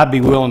 I'd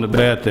be willing to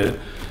bet that,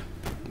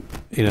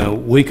 you know,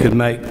 we could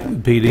make the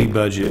PD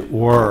budget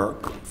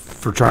work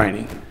for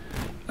training.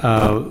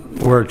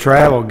 Where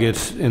travel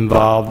gets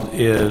involved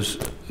is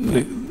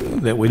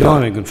that we don't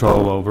have any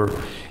control over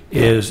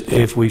is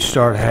if we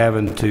start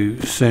having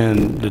to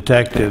send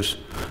detectives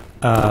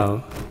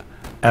out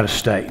of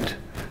state,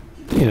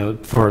 you know,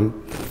 for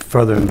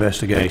further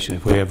investigation.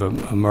 If we have a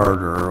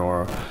murder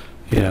or,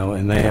 you know,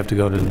 and they have to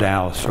go to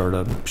Dallas or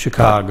to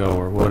Chicago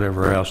or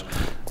whatever else,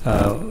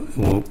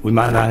 well, we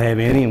might not have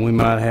any, and we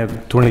might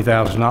have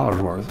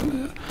 $20,000 worth.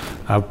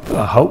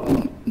 I hope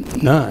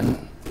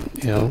none.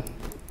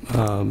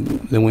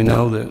 then we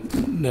know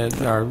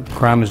that our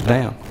crime is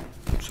down.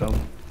 So,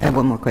 I have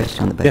one more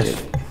question on the budget.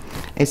 yes.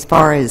 As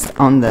far as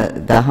on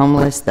the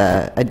homeless,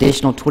 the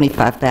additional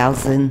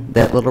 $25,000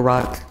 that Little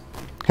Rock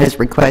has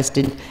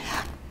requested,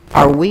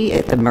 are we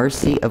at the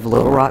mercy of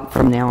Little Rock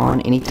from now on,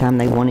 anytime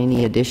they want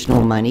any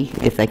additional money?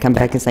 If they come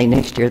back and say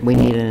next year we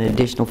need an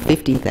additional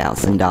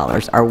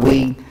 $50,000, are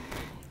we,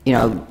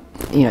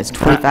 it's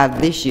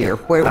 25 this year,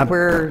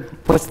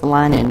 what's the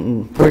line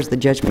and where's the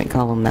judgment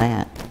call on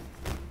that?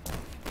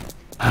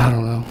 I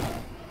don't know.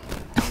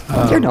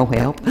 You're no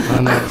help.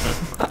 I know.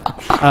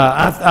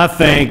 I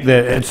think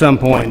that at some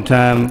point in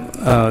time,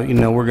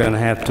 we're going to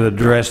have to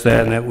address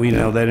that, and that we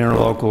know that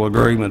interlocal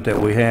agreement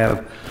that we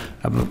have,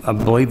 I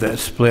believe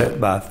that's split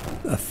by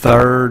a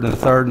third and a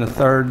third and a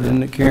third,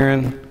 isn't it,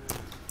 Karen?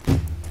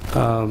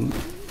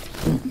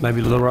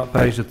 Maybe Little Rock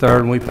pays a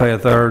third and we pay a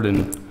third,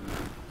 and,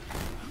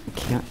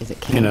 Is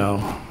it count?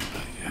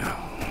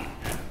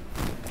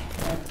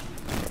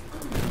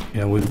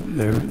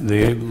 they're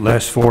the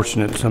less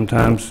fortunate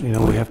sometimes,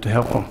 we have to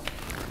help them.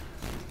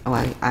 Oh,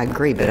 I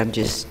agree, but I'm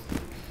just,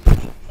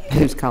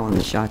 who's calling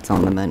the shots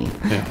on the money?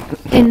 Yeah.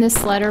 In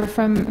this letter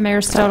from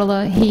Mayor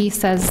Stodola, he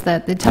says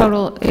that the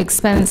total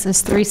expense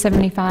is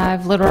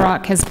 $375. Little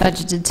Rock has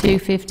budgeted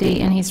 $250,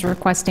 and he's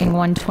requesting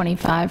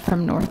 $125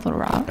 from North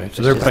Little Rock. Okay,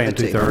 so they're Just paying the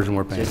two. two-thirds and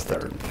we're paying a Just the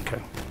third.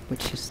 Okay.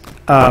 Which is,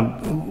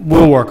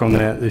 We'll work on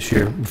that this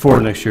year.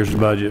 Before next year's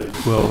budget,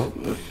 we'll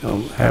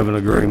have an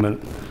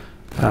agreement.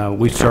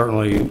 We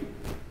certainly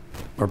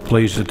are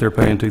pleased that they're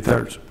paying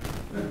two-thirds,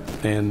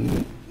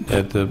 and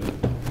that the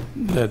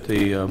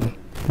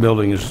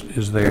building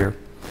is there.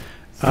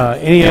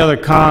 Any other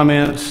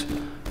comments?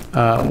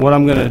 What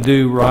I'm going to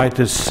do right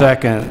this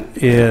second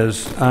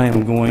is I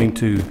am going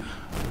to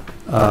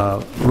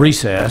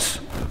recess.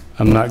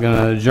 I'm not going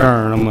to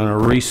adjourn. I'm going to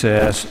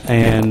recess,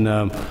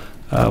 and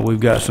we've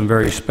got some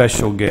very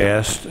special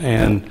guests.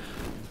 And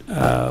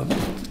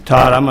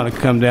Todd, I'm going to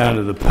come down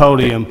to the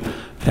podium,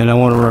 and I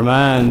want to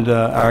remind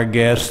our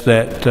guests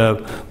that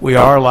we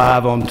are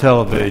live on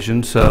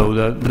television,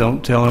 so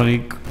don't tell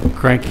any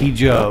cranky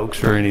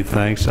jokes or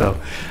anything. So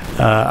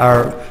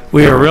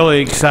we are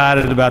really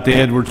excited about the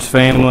Edwards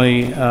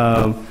family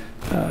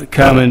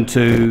coming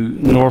to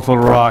North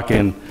Little Rock,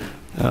 and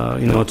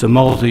it's a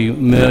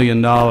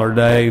multi-million-dollar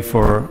day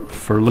for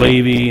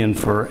Levy and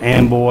for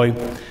Amboy,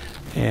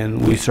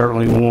 and we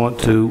certainly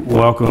want to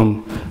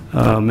welcome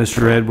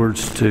Mr.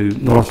 Edwards to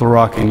North Little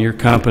Rock and your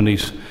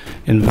company's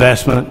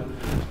investment.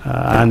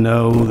 I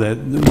know that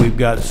we've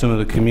got some of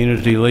the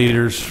community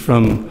leaders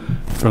from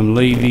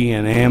Levy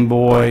and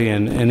Amboy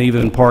and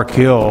even Park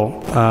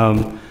Hill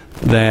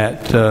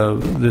that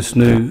this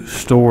new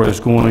store is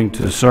going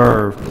to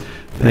serve.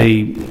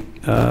 The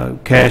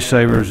Cash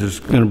Savers is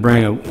going to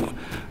bring a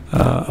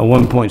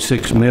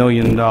 $1.6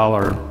 million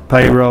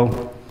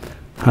payroll,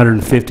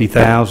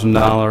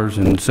 $150,000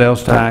 in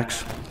sales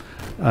tax.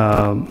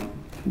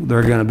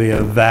 They're going to be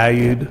a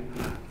valued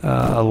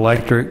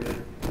electric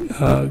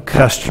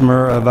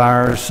customer of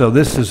ours. So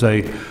this is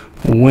a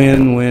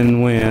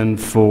win-win-win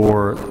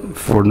for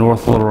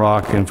North Little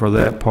Rock and for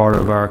that part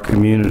of our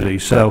community.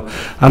 So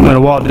I'm going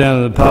to walk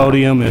down to the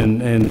podium,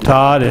 and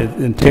Todd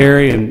and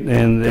Terry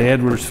and the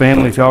Edwards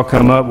family, if y'all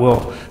come up,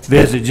 we'll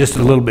visit just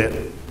a little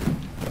bit.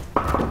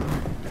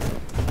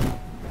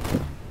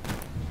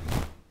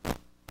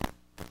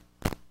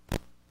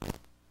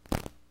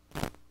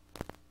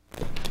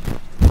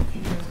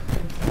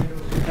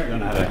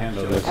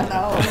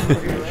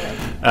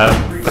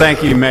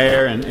 Thank you,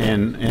 Mayor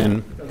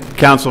and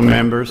council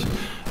members.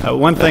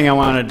 One thing I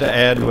wanted to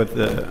add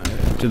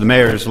to the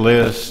mayor's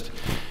list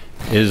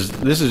is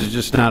this is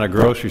just not a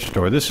grocery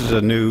store. This is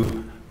a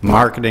new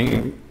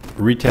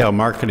retail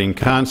marketing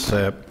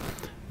concept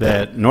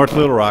that North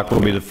Little Rock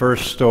will be the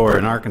first store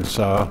in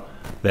Arkansas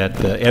that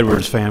the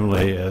Edwards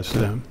family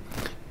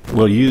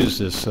will use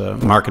this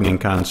marketing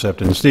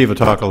concept. And Steve will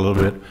talk a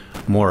little bit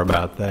more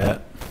about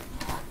that.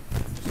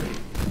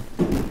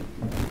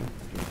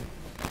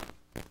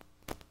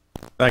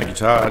 Thank you,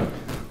 Todd.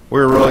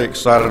 We're really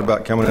excited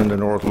about coming into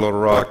North Little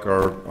Rock.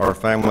 Our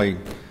family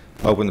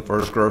opened the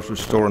first grocery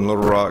store in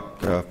Little Rock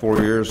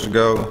 4 years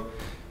ago.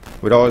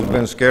 We'd always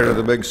been scared of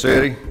the big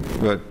city,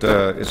 but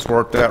it's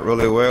worked out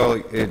really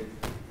well.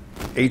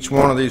 Each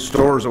one of these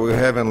stores that we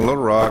have in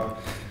Little Rock,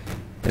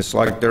 it's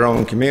like their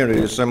own community.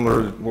 It's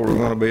similar to where we're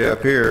going to be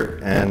up here,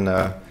 and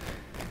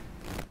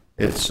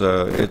it's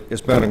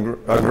been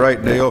a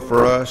great deal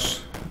for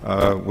us.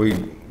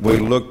 We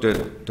looked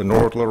at the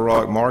North Little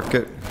Rock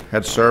market,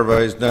 had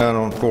surveys done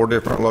on 4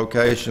 different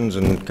locations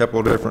and a couple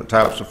of different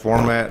types of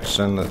formats,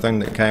 and the thing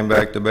that came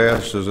back the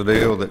best is a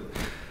deal that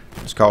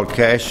it's called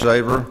Cash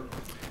Saver,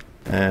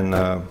 and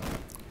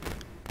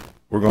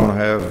we're going to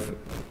have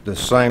the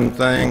same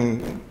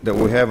thing that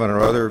we have in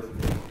our other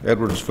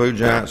Edwards Food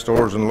Giant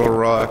stores in Little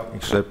Rock,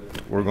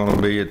 except we're going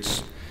to be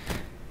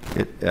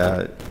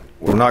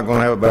we're not going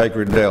to have a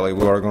bakery deli.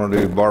 We are going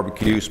to do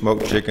barbecue,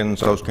 smoked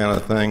chickens, those kind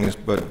of things.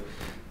 But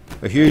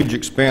a huge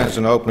expense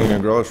in opening a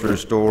grocery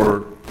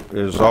store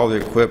is all the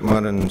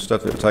equipment and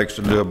stuff it takes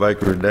to do a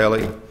bakery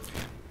deli,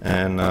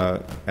 and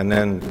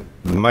then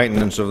the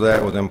maintenance of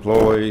that with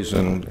employees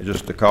and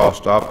just the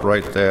cost to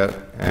operate that.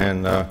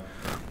 And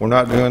we're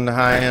not doing the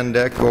high-end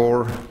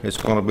decor. It's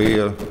going to be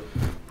a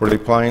pretty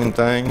plain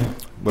thing,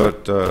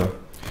 but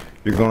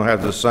you're going to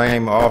have the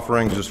same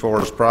offerings as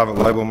far as private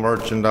label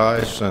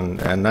merchandise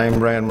and name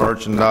brand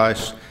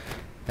merchandise.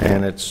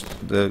 And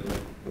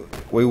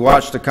we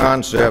watched the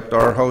concept.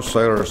 Our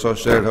wholesaler,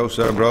 Associated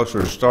Wholesale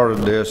Grocers, started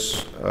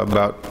this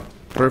about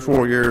 3 or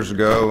 4 years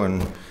ago,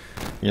 and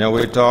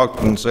we talked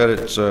and said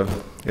it's a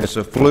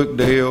fluke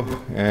deal,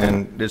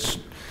 and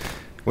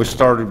we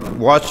started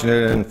watching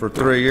it, and for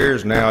 3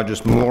 years now,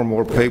 just more and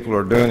more people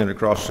are doing it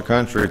across the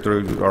country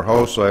through our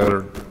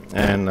wholesaler,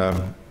 and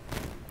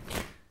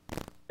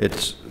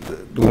it's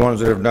the ones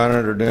that have done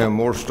it are doing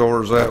more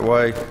stores that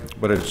way,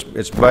 but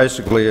it's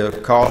basically a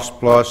cost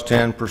plus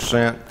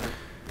 10%.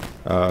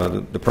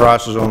 The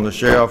prices on the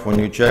shelf when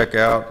you check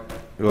out,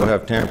 you'll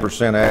have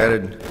 10%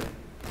 added,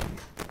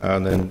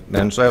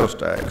 then sales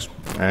tax,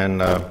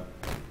 and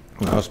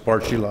those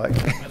parts you like.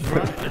 That's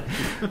right.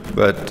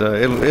 But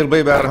it'll be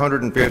about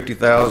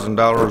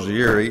 $150,000 a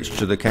year each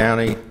to the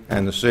county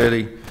and the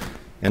city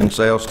in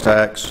sales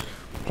tax,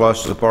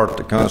 plus the part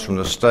that comes from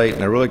the state.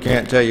 And I really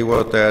can't tell you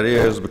what that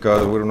is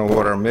because we don't know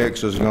what our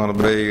mix is going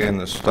to be, and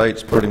the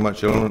state's pretty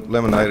much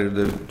eliminated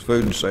the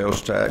food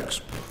sales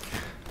tax.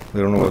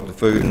 We don't know what the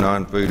food and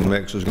non-food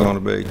mix is going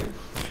to be.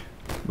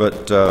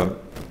 But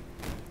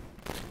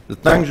the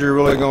things you're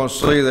really going to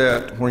see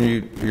that when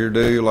you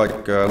do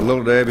like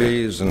Little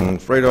Debbie's and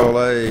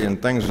Frito-Lay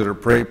and things that are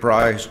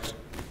pre-priced,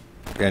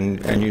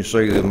 and you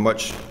see the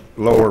much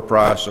lower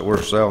price that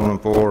we're selling them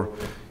for,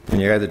 and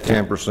you add the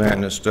 10%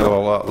 and it's still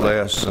a lot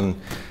less, and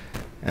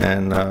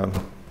a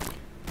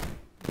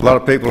lot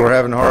of people are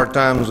having hard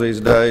times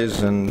these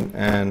days, and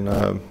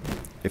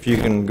if you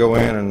can go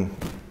in and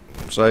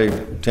save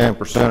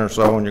 10% or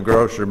so on your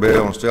grocery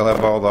bill and still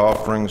have all the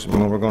offerings, I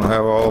mean, we're going to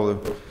have all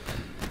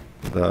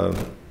the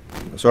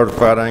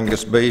certified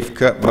Angus beef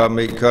cut by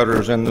meat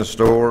cutters in the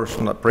stores,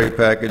 not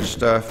prepackaged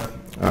stuff.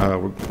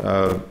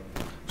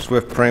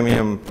 Swift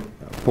Premium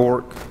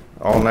pork,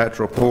 all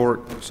natural pork,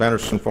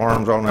 Sanderson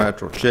Farms all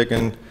natural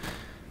chicken.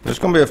 It's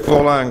going to be a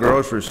full-line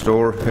grocery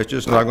store. It's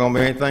just not going to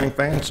be anything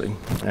fancy,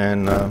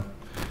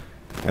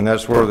 and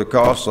that's where the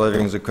cost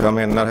savings have come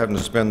in, not having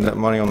to spend that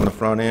money on the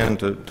front end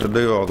to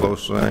do all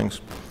those things.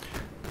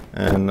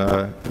 And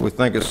we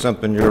think it's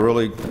something you're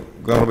really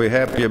going to be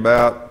happy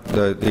about.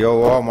 The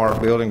old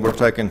Walmart building, we're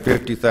taking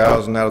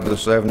 $50,000 out of the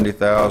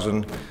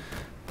 $70,000.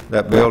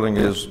 That building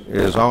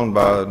is owned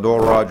by Doyle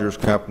Rogers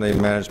Company,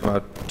 managed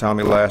by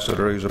Tommy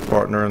Lassiter, who's a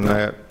partner in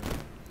that.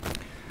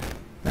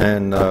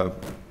 And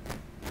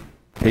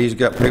he's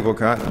got people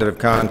that have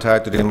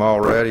contacted him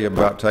already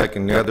about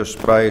taking the other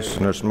space,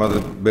 and there's some other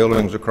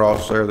buildings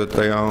across there that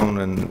they own,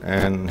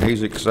 and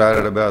he's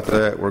excited about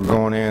that. We're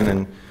going in,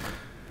 and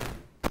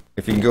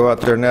if you go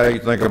out there now, you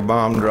think a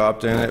bomb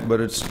dropped in it, but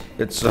it's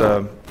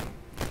we're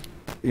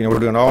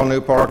doing all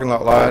new parking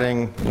lot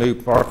lighting, new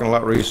parking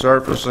lot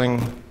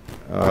resurfacing.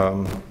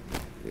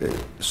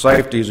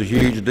 Safety is a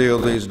huge deal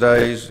these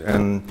days,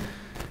 and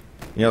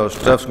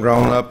stuff's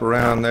grown up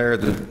around there,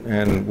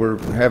 and we're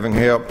having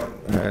help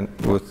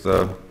with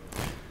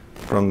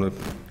from the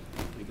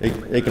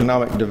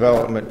economic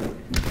development.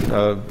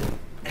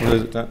 What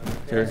is it,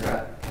 Terry?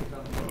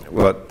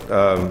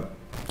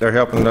 They're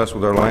helping us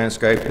with our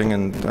landscaping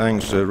and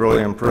things to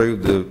really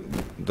improve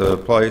the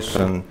place,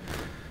 and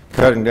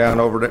cutting down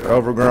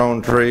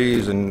overgrown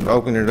trees and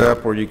opening it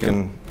up where you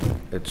can.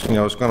 It's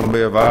it's going to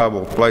be a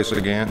viable place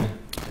again,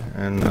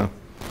 and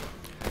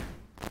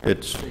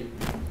it's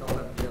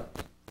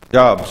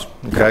jobs.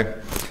 Okay,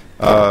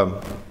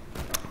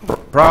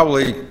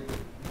 probably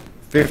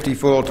 50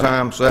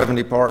 full-time,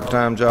 70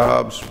 part-time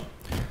jobs.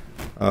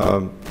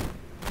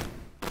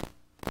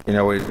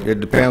 It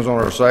depends on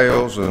our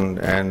sales, and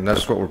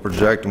that's what we're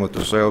projecting with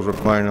the sales we're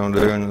planning on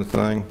doing the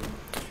thing.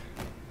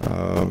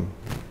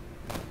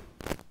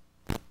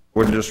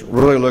 We're just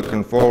really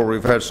looking forward.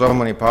 We've had so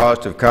many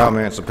positive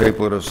comments of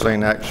people that have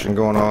seen action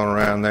going on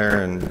around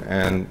there,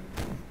 and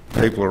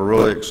people are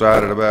really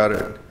excited about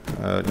it.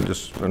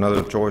 Just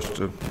another choice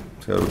to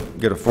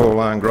get a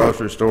full-line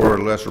grocery store at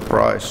a lesser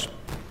price.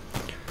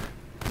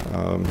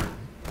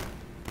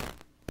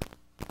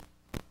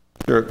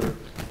 Sure.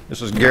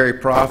 This is Gary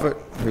Proffitt,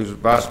 who's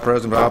Vice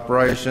President of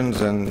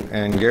Operations,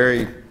 and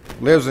Gary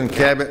lives in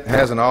Cabot,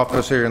 has an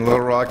office here in Little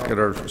Rock at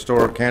our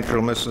store at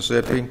Cantrell,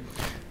 Mississippi,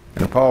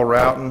 and Paul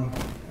Routon,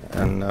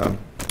 and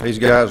these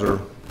guys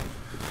are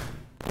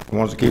the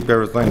ones that keep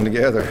everything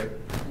together.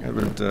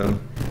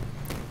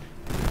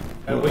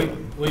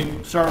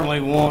 We certainly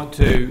want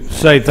to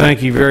say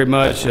thank you very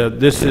much.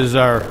 This is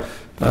our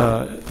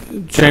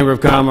Chamber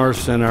of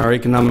Commerce and our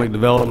Economic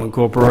Development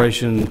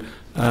Corporation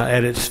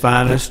at its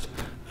finest,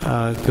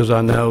 because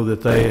I know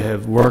that they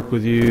have worked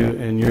with you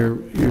and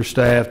your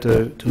staff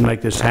to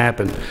make this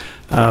happen.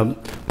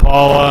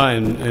 Paula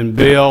and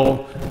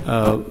Bill,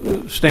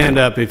 stand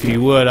up if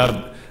you would.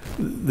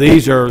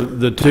 these are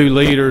the two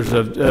leaders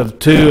of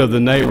two of the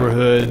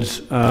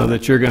neighborhoods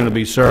that you're going to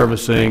be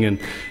servicing, and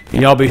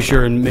y'all be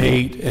sure and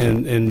meet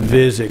and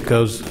visit,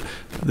 because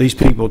these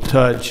people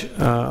touch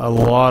a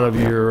lot of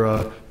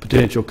your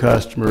potential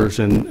customers,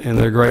 and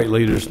they're great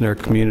leaders in their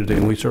community,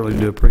 and we certainly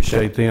do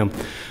appreciate them.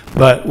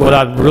 But what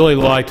I'd really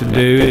like to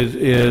do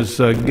is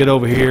get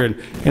over here,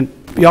 and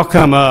y'all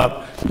come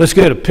up. Let's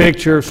get a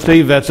picture.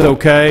 Steve, that's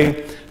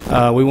okay.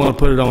 We want to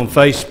put it on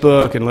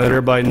Facebook and let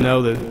everybody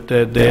know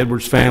that the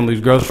Edwards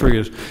Family's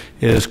Grocery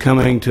is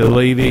coming to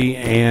Levy,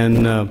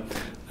 and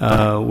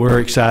we're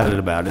excited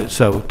about it.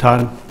 So,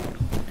 Todd?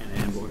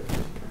 And Amboy.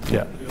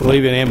 Yeah,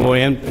 Levy and Amboy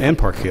and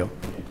Park Hill.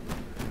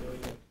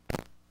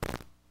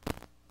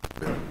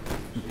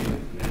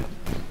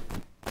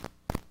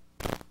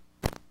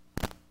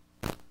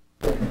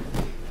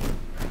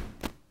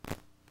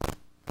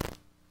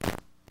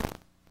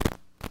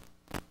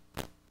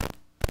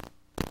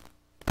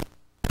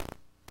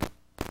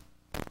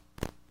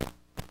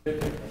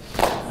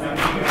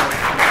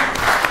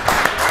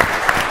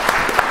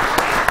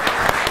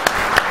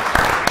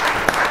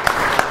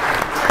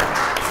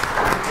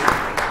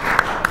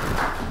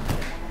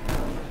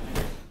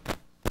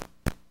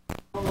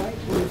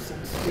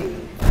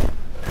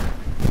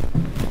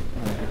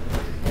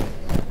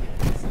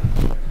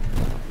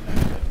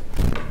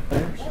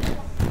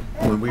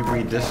 When we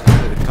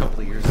redistricted a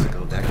couple of years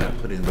ago, that got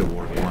put into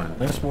Ward 1.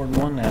 That's Ward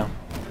 1 now.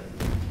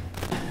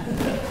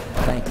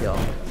 Thank y'all.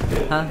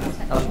 Huh?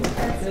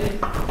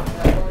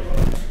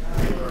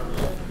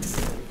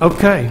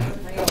 Okay.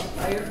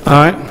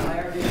 All right.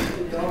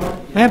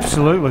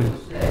 Absolutely.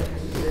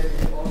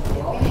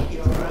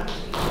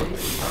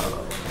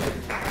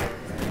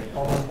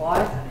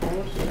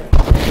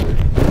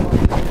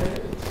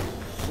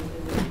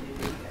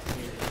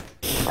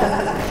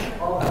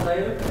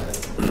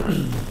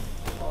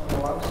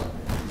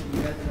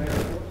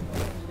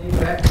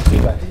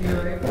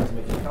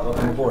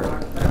 Welcome aboard.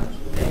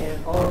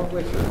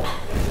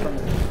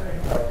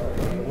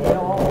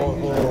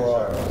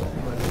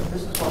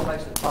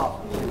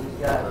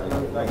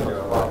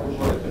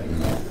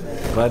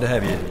 Glad to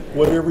have you.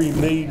 Whatever you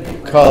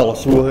need, call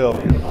us, we'll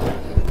help you.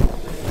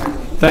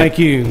 Thank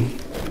you,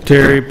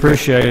 Terry.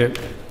 Appreciate it.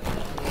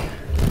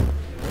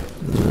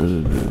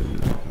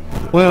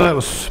 Well, that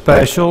was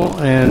special,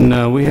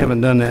 and we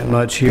haven't done that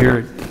much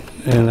here,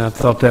 and I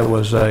thought that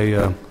was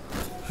a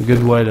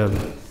good way to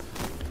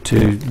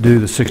do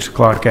the 6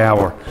 o'clock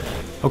hour.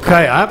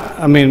 Okay,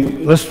 I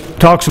mean, let's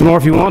talk some more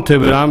if you want to,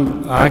 but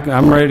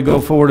I'm ready to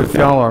go forward if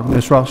y'all are.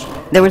 Ms. Ross?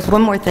 There was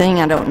one more thing.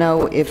 I don't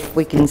know if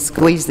we can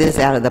squeeze this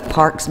out of the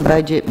parks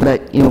budget,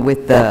 but, you know,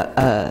 with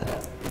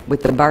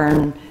the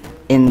burn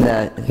in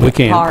the We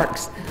can.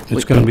 parks.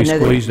 It's going to be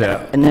squeezed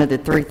out. Another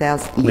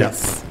 3,000?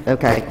 Yes.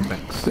 Okay.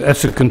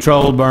 That's a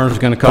controlled burn. It's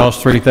going to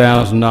cost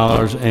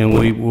 $3,000, and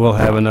we will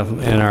have enough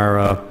in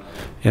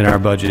our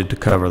budget to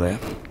cover that.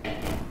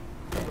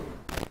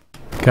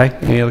 Okay,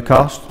 any other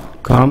costs,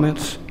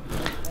 comments?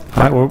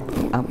 All right,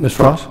 well, Ms.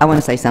 Ross? I want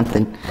to say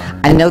something.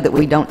 I know that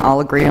we don't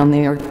all agree on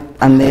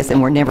this,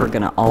 and we're never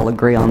going to all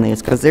agree on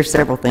this, because there's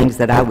several things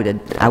that I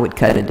would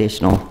cut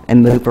additional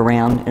and move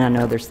around, and I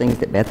know there's things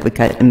that Beth would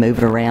cut and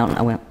move around.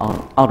 I went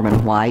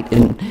Alderman White,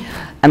 and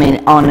I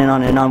mean, on and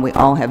on and on. We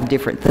all have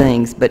different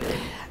things, but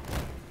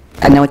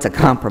I know it's a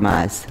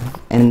compromise,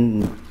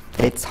 and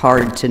it's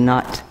hard to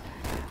not,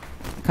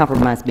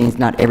 compromise means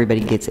not everybody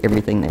gets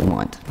everything they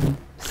want,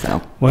 so.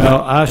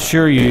 Well, I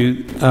assure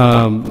you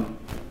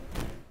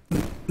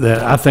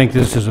that I think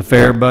this is a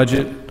fair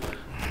budget,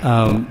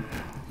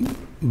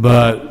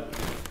 but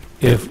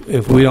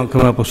if we don't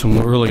come up with some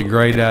really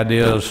great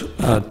ideas,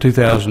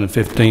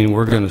 2015,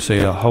 we're going to see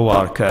a whole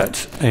lot of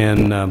cuts,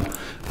 and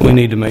we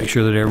need to make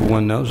sure that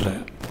everyone knows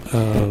that,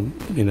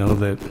 you know,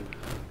 that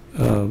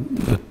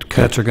the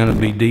cuts are going to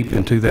be deep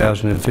in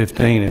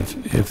 2015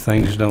 if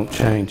things don't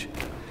change.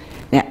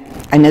 Now,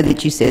 I know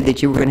that you said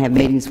that you were going to have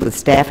meetings with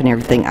staff and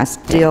everything. I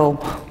still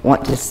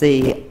want to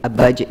see a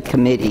budget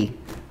committee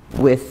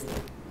with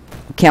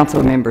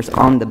council members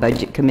on the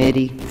budget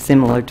committee,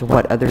 similar to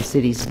what other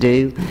cities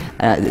do.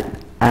 I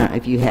don't know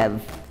if you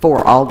have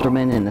 4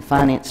 aldermen and the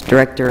finance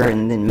director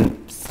and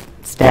then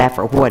staff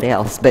or what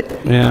else, but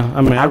yeah,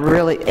 I mean, I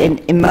really,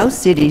 in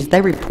most cities,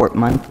 they report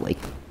monthly.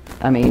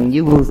 I mean,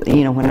 you will,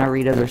 you know, when I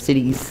read other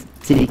cities,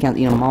 city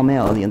council, you know,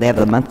 Maumelle, you know, they have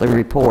a monthly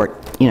report,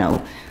 you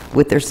know,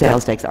 with their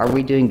sales tax. Are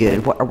we doing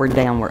good? What, are we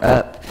down? We're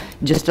up.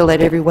 Just to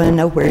let everyone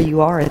know where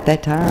you are at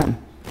that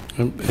time.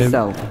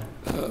 So.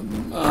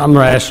 I'm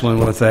wrestling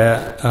with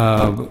that.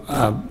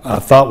 I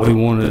thought we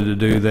wanted to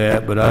do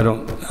that, but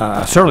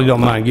I certainly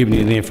don't mind giving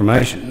you the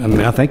information. I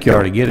mean, I think you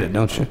already get it,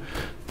 don't you?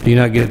 Do you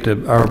not get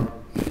our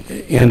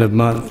end of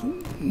month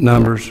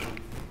numbers?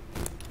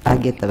 I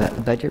get the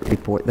budget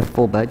report, the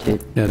full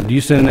budget. Yeah, do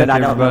you send that to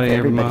everybody every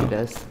every month?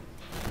 month? Does.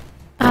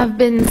 I've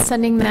been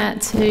sending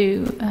that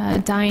to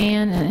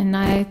Diane, and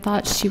I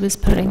thought she was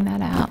putting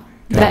that out.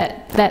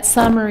 Okay. That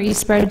summary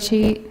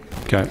spreadsheet.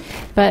 Okay.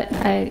 But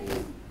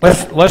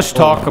Let's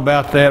talk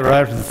about that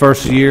right after the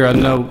first of the year. I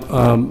know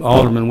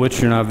Alderman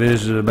Witcher and I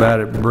visited about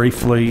it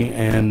briefly,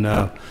 and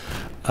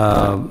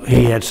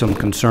he had some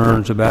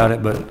concerns about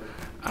it, but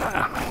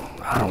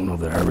I don't know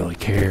that I really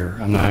care.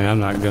 I'm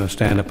not going to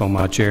stand up on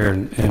my chair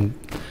and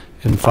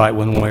fight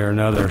one way or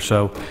another.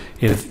 So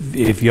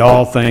if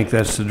y'all think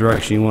that's the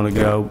direction you want to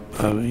go,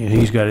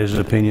 he's got his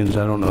opinions.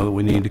 I don't know that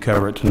we need to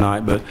cover it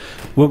tonight, but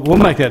we'll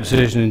make that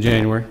decision in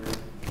January.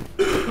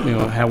 You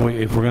know,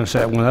 if we're going to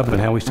set one up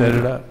and how we set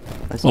it up.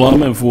 Well,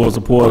 I'm in full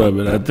support of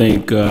it. I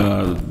think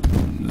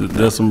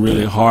there's some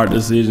really hard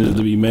decisions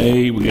to be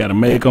made. We got to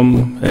make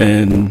them,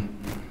 and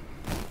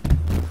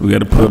we got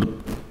to put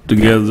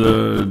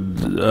together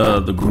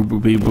the group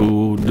of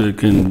people that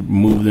can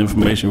move the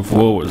information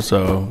forward.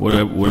 So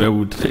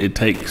whatever it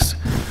takes,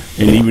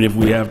 and even if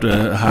we have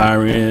to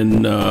hire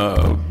in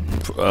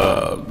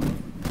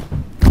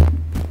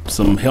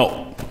some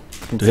help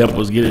to help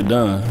us get it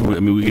done, I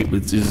mean,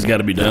 it's just got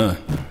to be done.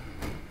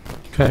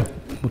 Okay.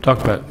 We'll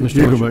talk about it. Mr.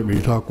 You're going to make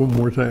me talk one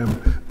more time.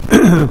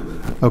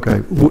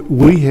 Okay.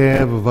 We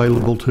have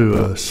available to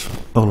us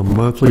on a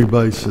monthly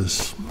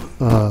basis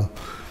a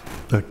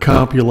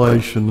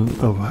compilation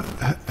of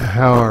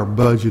how our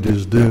budget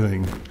is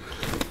doing,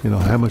 you know,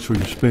 how much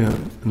we've spent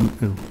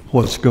and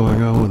what's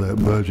going on with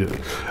that budget.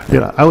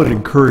 Yeah, I would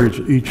encourage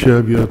each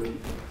of you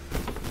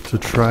to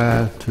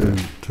try to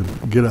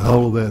get a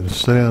hold of that and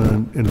sit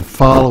down and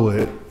follow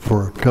it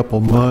for a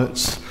couple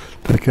months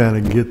to kind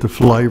of get the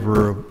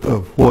flavor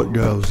of what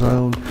goes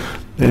on.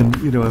 And,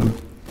 you know, and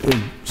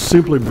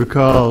simply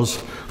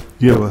because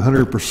you have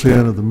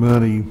 100% of the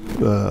money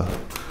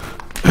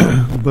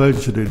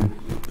budgeted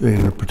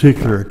in a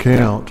particular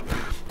account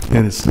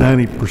and it's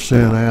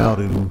 90% out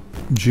in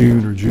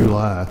June or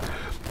July,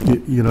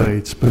 you know,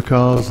 it's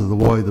because of the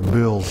way the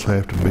bills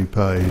have to be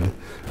paid.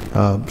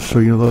 So,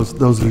 you know,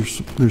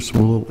 there's some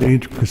little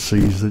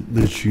intricacies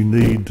that you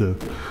need to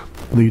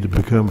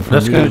become familiar with.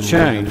 That's going to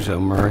change, though,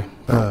 Murray.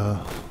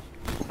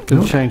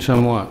 It'll change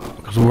somewhat,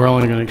 because we're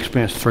only going to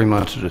expense 3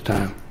 months at a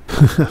time.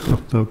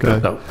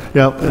 Okay. So.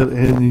 Yeah,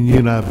 and you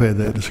and I have had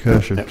that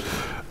discussion. Yep.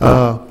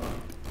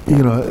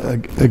 You know,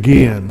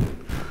 again,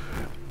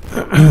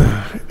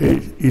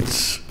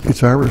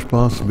 it's our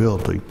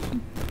responsibility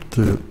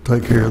to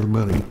take care of the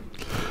money.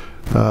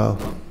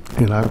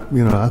 And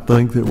I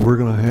think that we're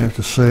going to have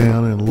to sit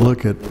down and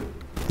look at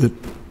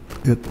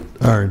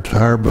our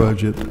entire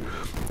budget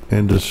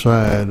and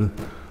decide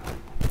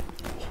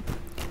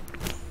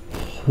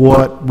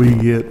what we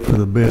get for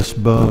the best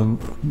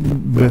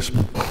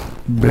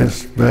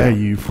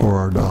value for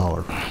our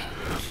dollar.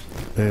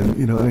 And,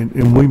 you know,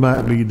 and we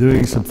might be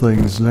doing some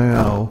things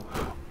now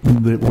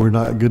that we're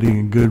not getting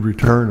a good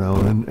return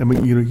on. And I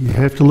mean, you know, you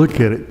have to look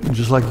at it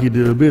just like you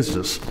do a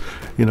business.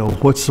 You know,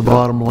 what's the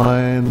bottom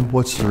line?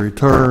 What's the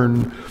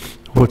return?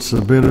 What's the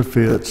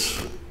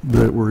benefits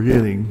that we're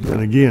getting?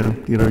 And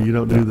again, you know, you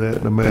don't do that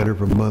in a matter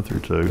of a month or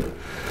two.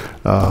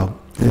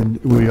 And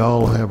we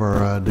all have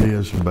our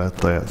ideas about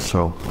that.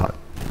 So,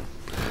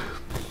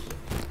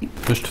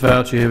 Mr.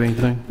 Fauci, you have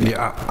anything?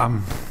 Yeah,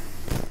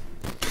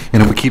 you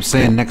know, we keep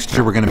saying next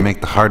year we're going to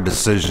make the hard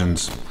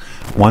decisions.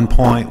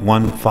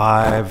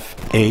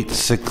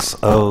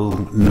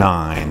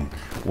 $1.15869,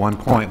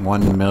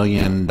 $1.1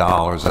 million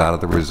out of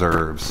the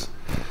reserves.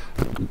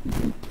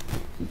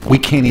 We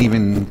can't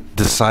even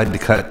decide to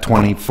cut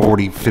 $20,000,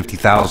 $40,000,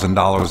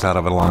 $50,000 out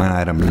of a line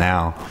item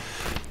now,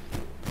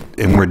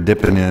 and we're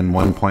dipping in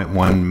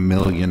 $1.1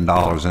 million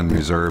in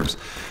reserves.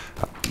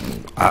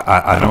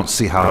 I don't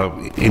see how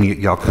any of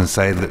y'all can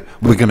say that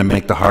we're going to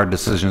make the hard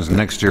decisions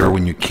next year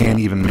when you can't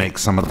even make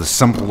some of the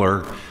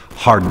simpler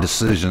hard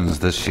decisions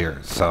this year.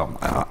 So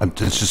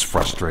it's just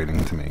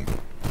frustrating to me.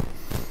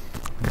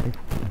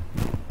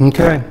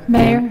 Okay.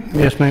 Mayor?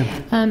 Yes,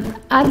 ma'am.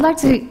 I'd like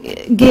to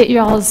get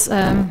y'all's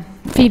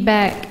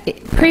feedback.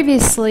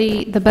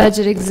 Previously, the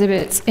budget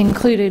exhibits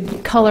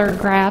included color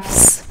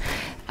graphs.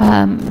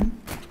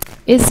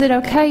 Is it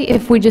okay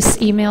if we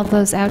just email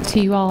those out to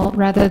you all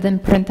rather than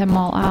print them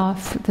all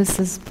off? This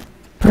is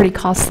pretty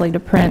costly to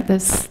print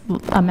this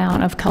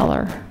amount of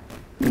color.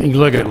 You can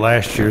look at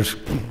last year's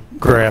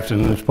graph,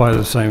 and it's probably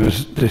the same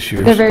as this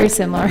year's. They're very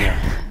similar.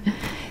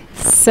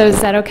 So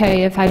is that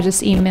okay if I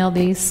just email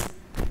these?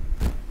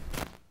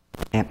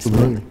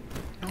 Absolutely.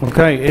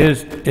 Okay,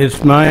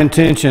 it's my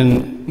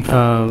intention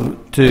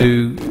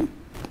to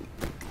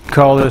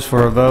call this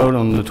for a vote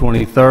on the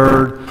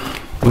 23rd.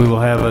 We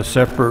will have a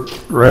separate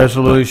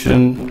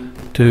resolution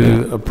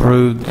to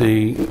approve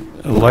the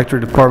electric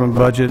department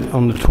budget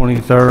on the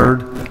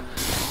 23rd,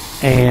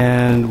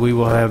 and we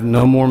will have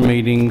no more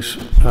meetings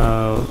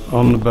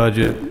on the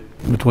budget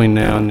between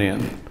now and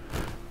then.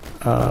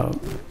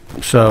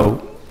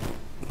 So,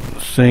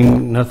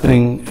 seeing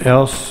nothing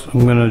else,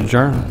 I'm going to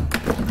adjourn.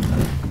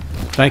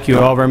 Thank you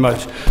all very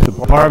much.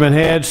 Department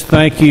heads,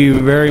 thank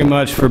you very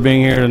much for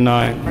being here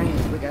tonight.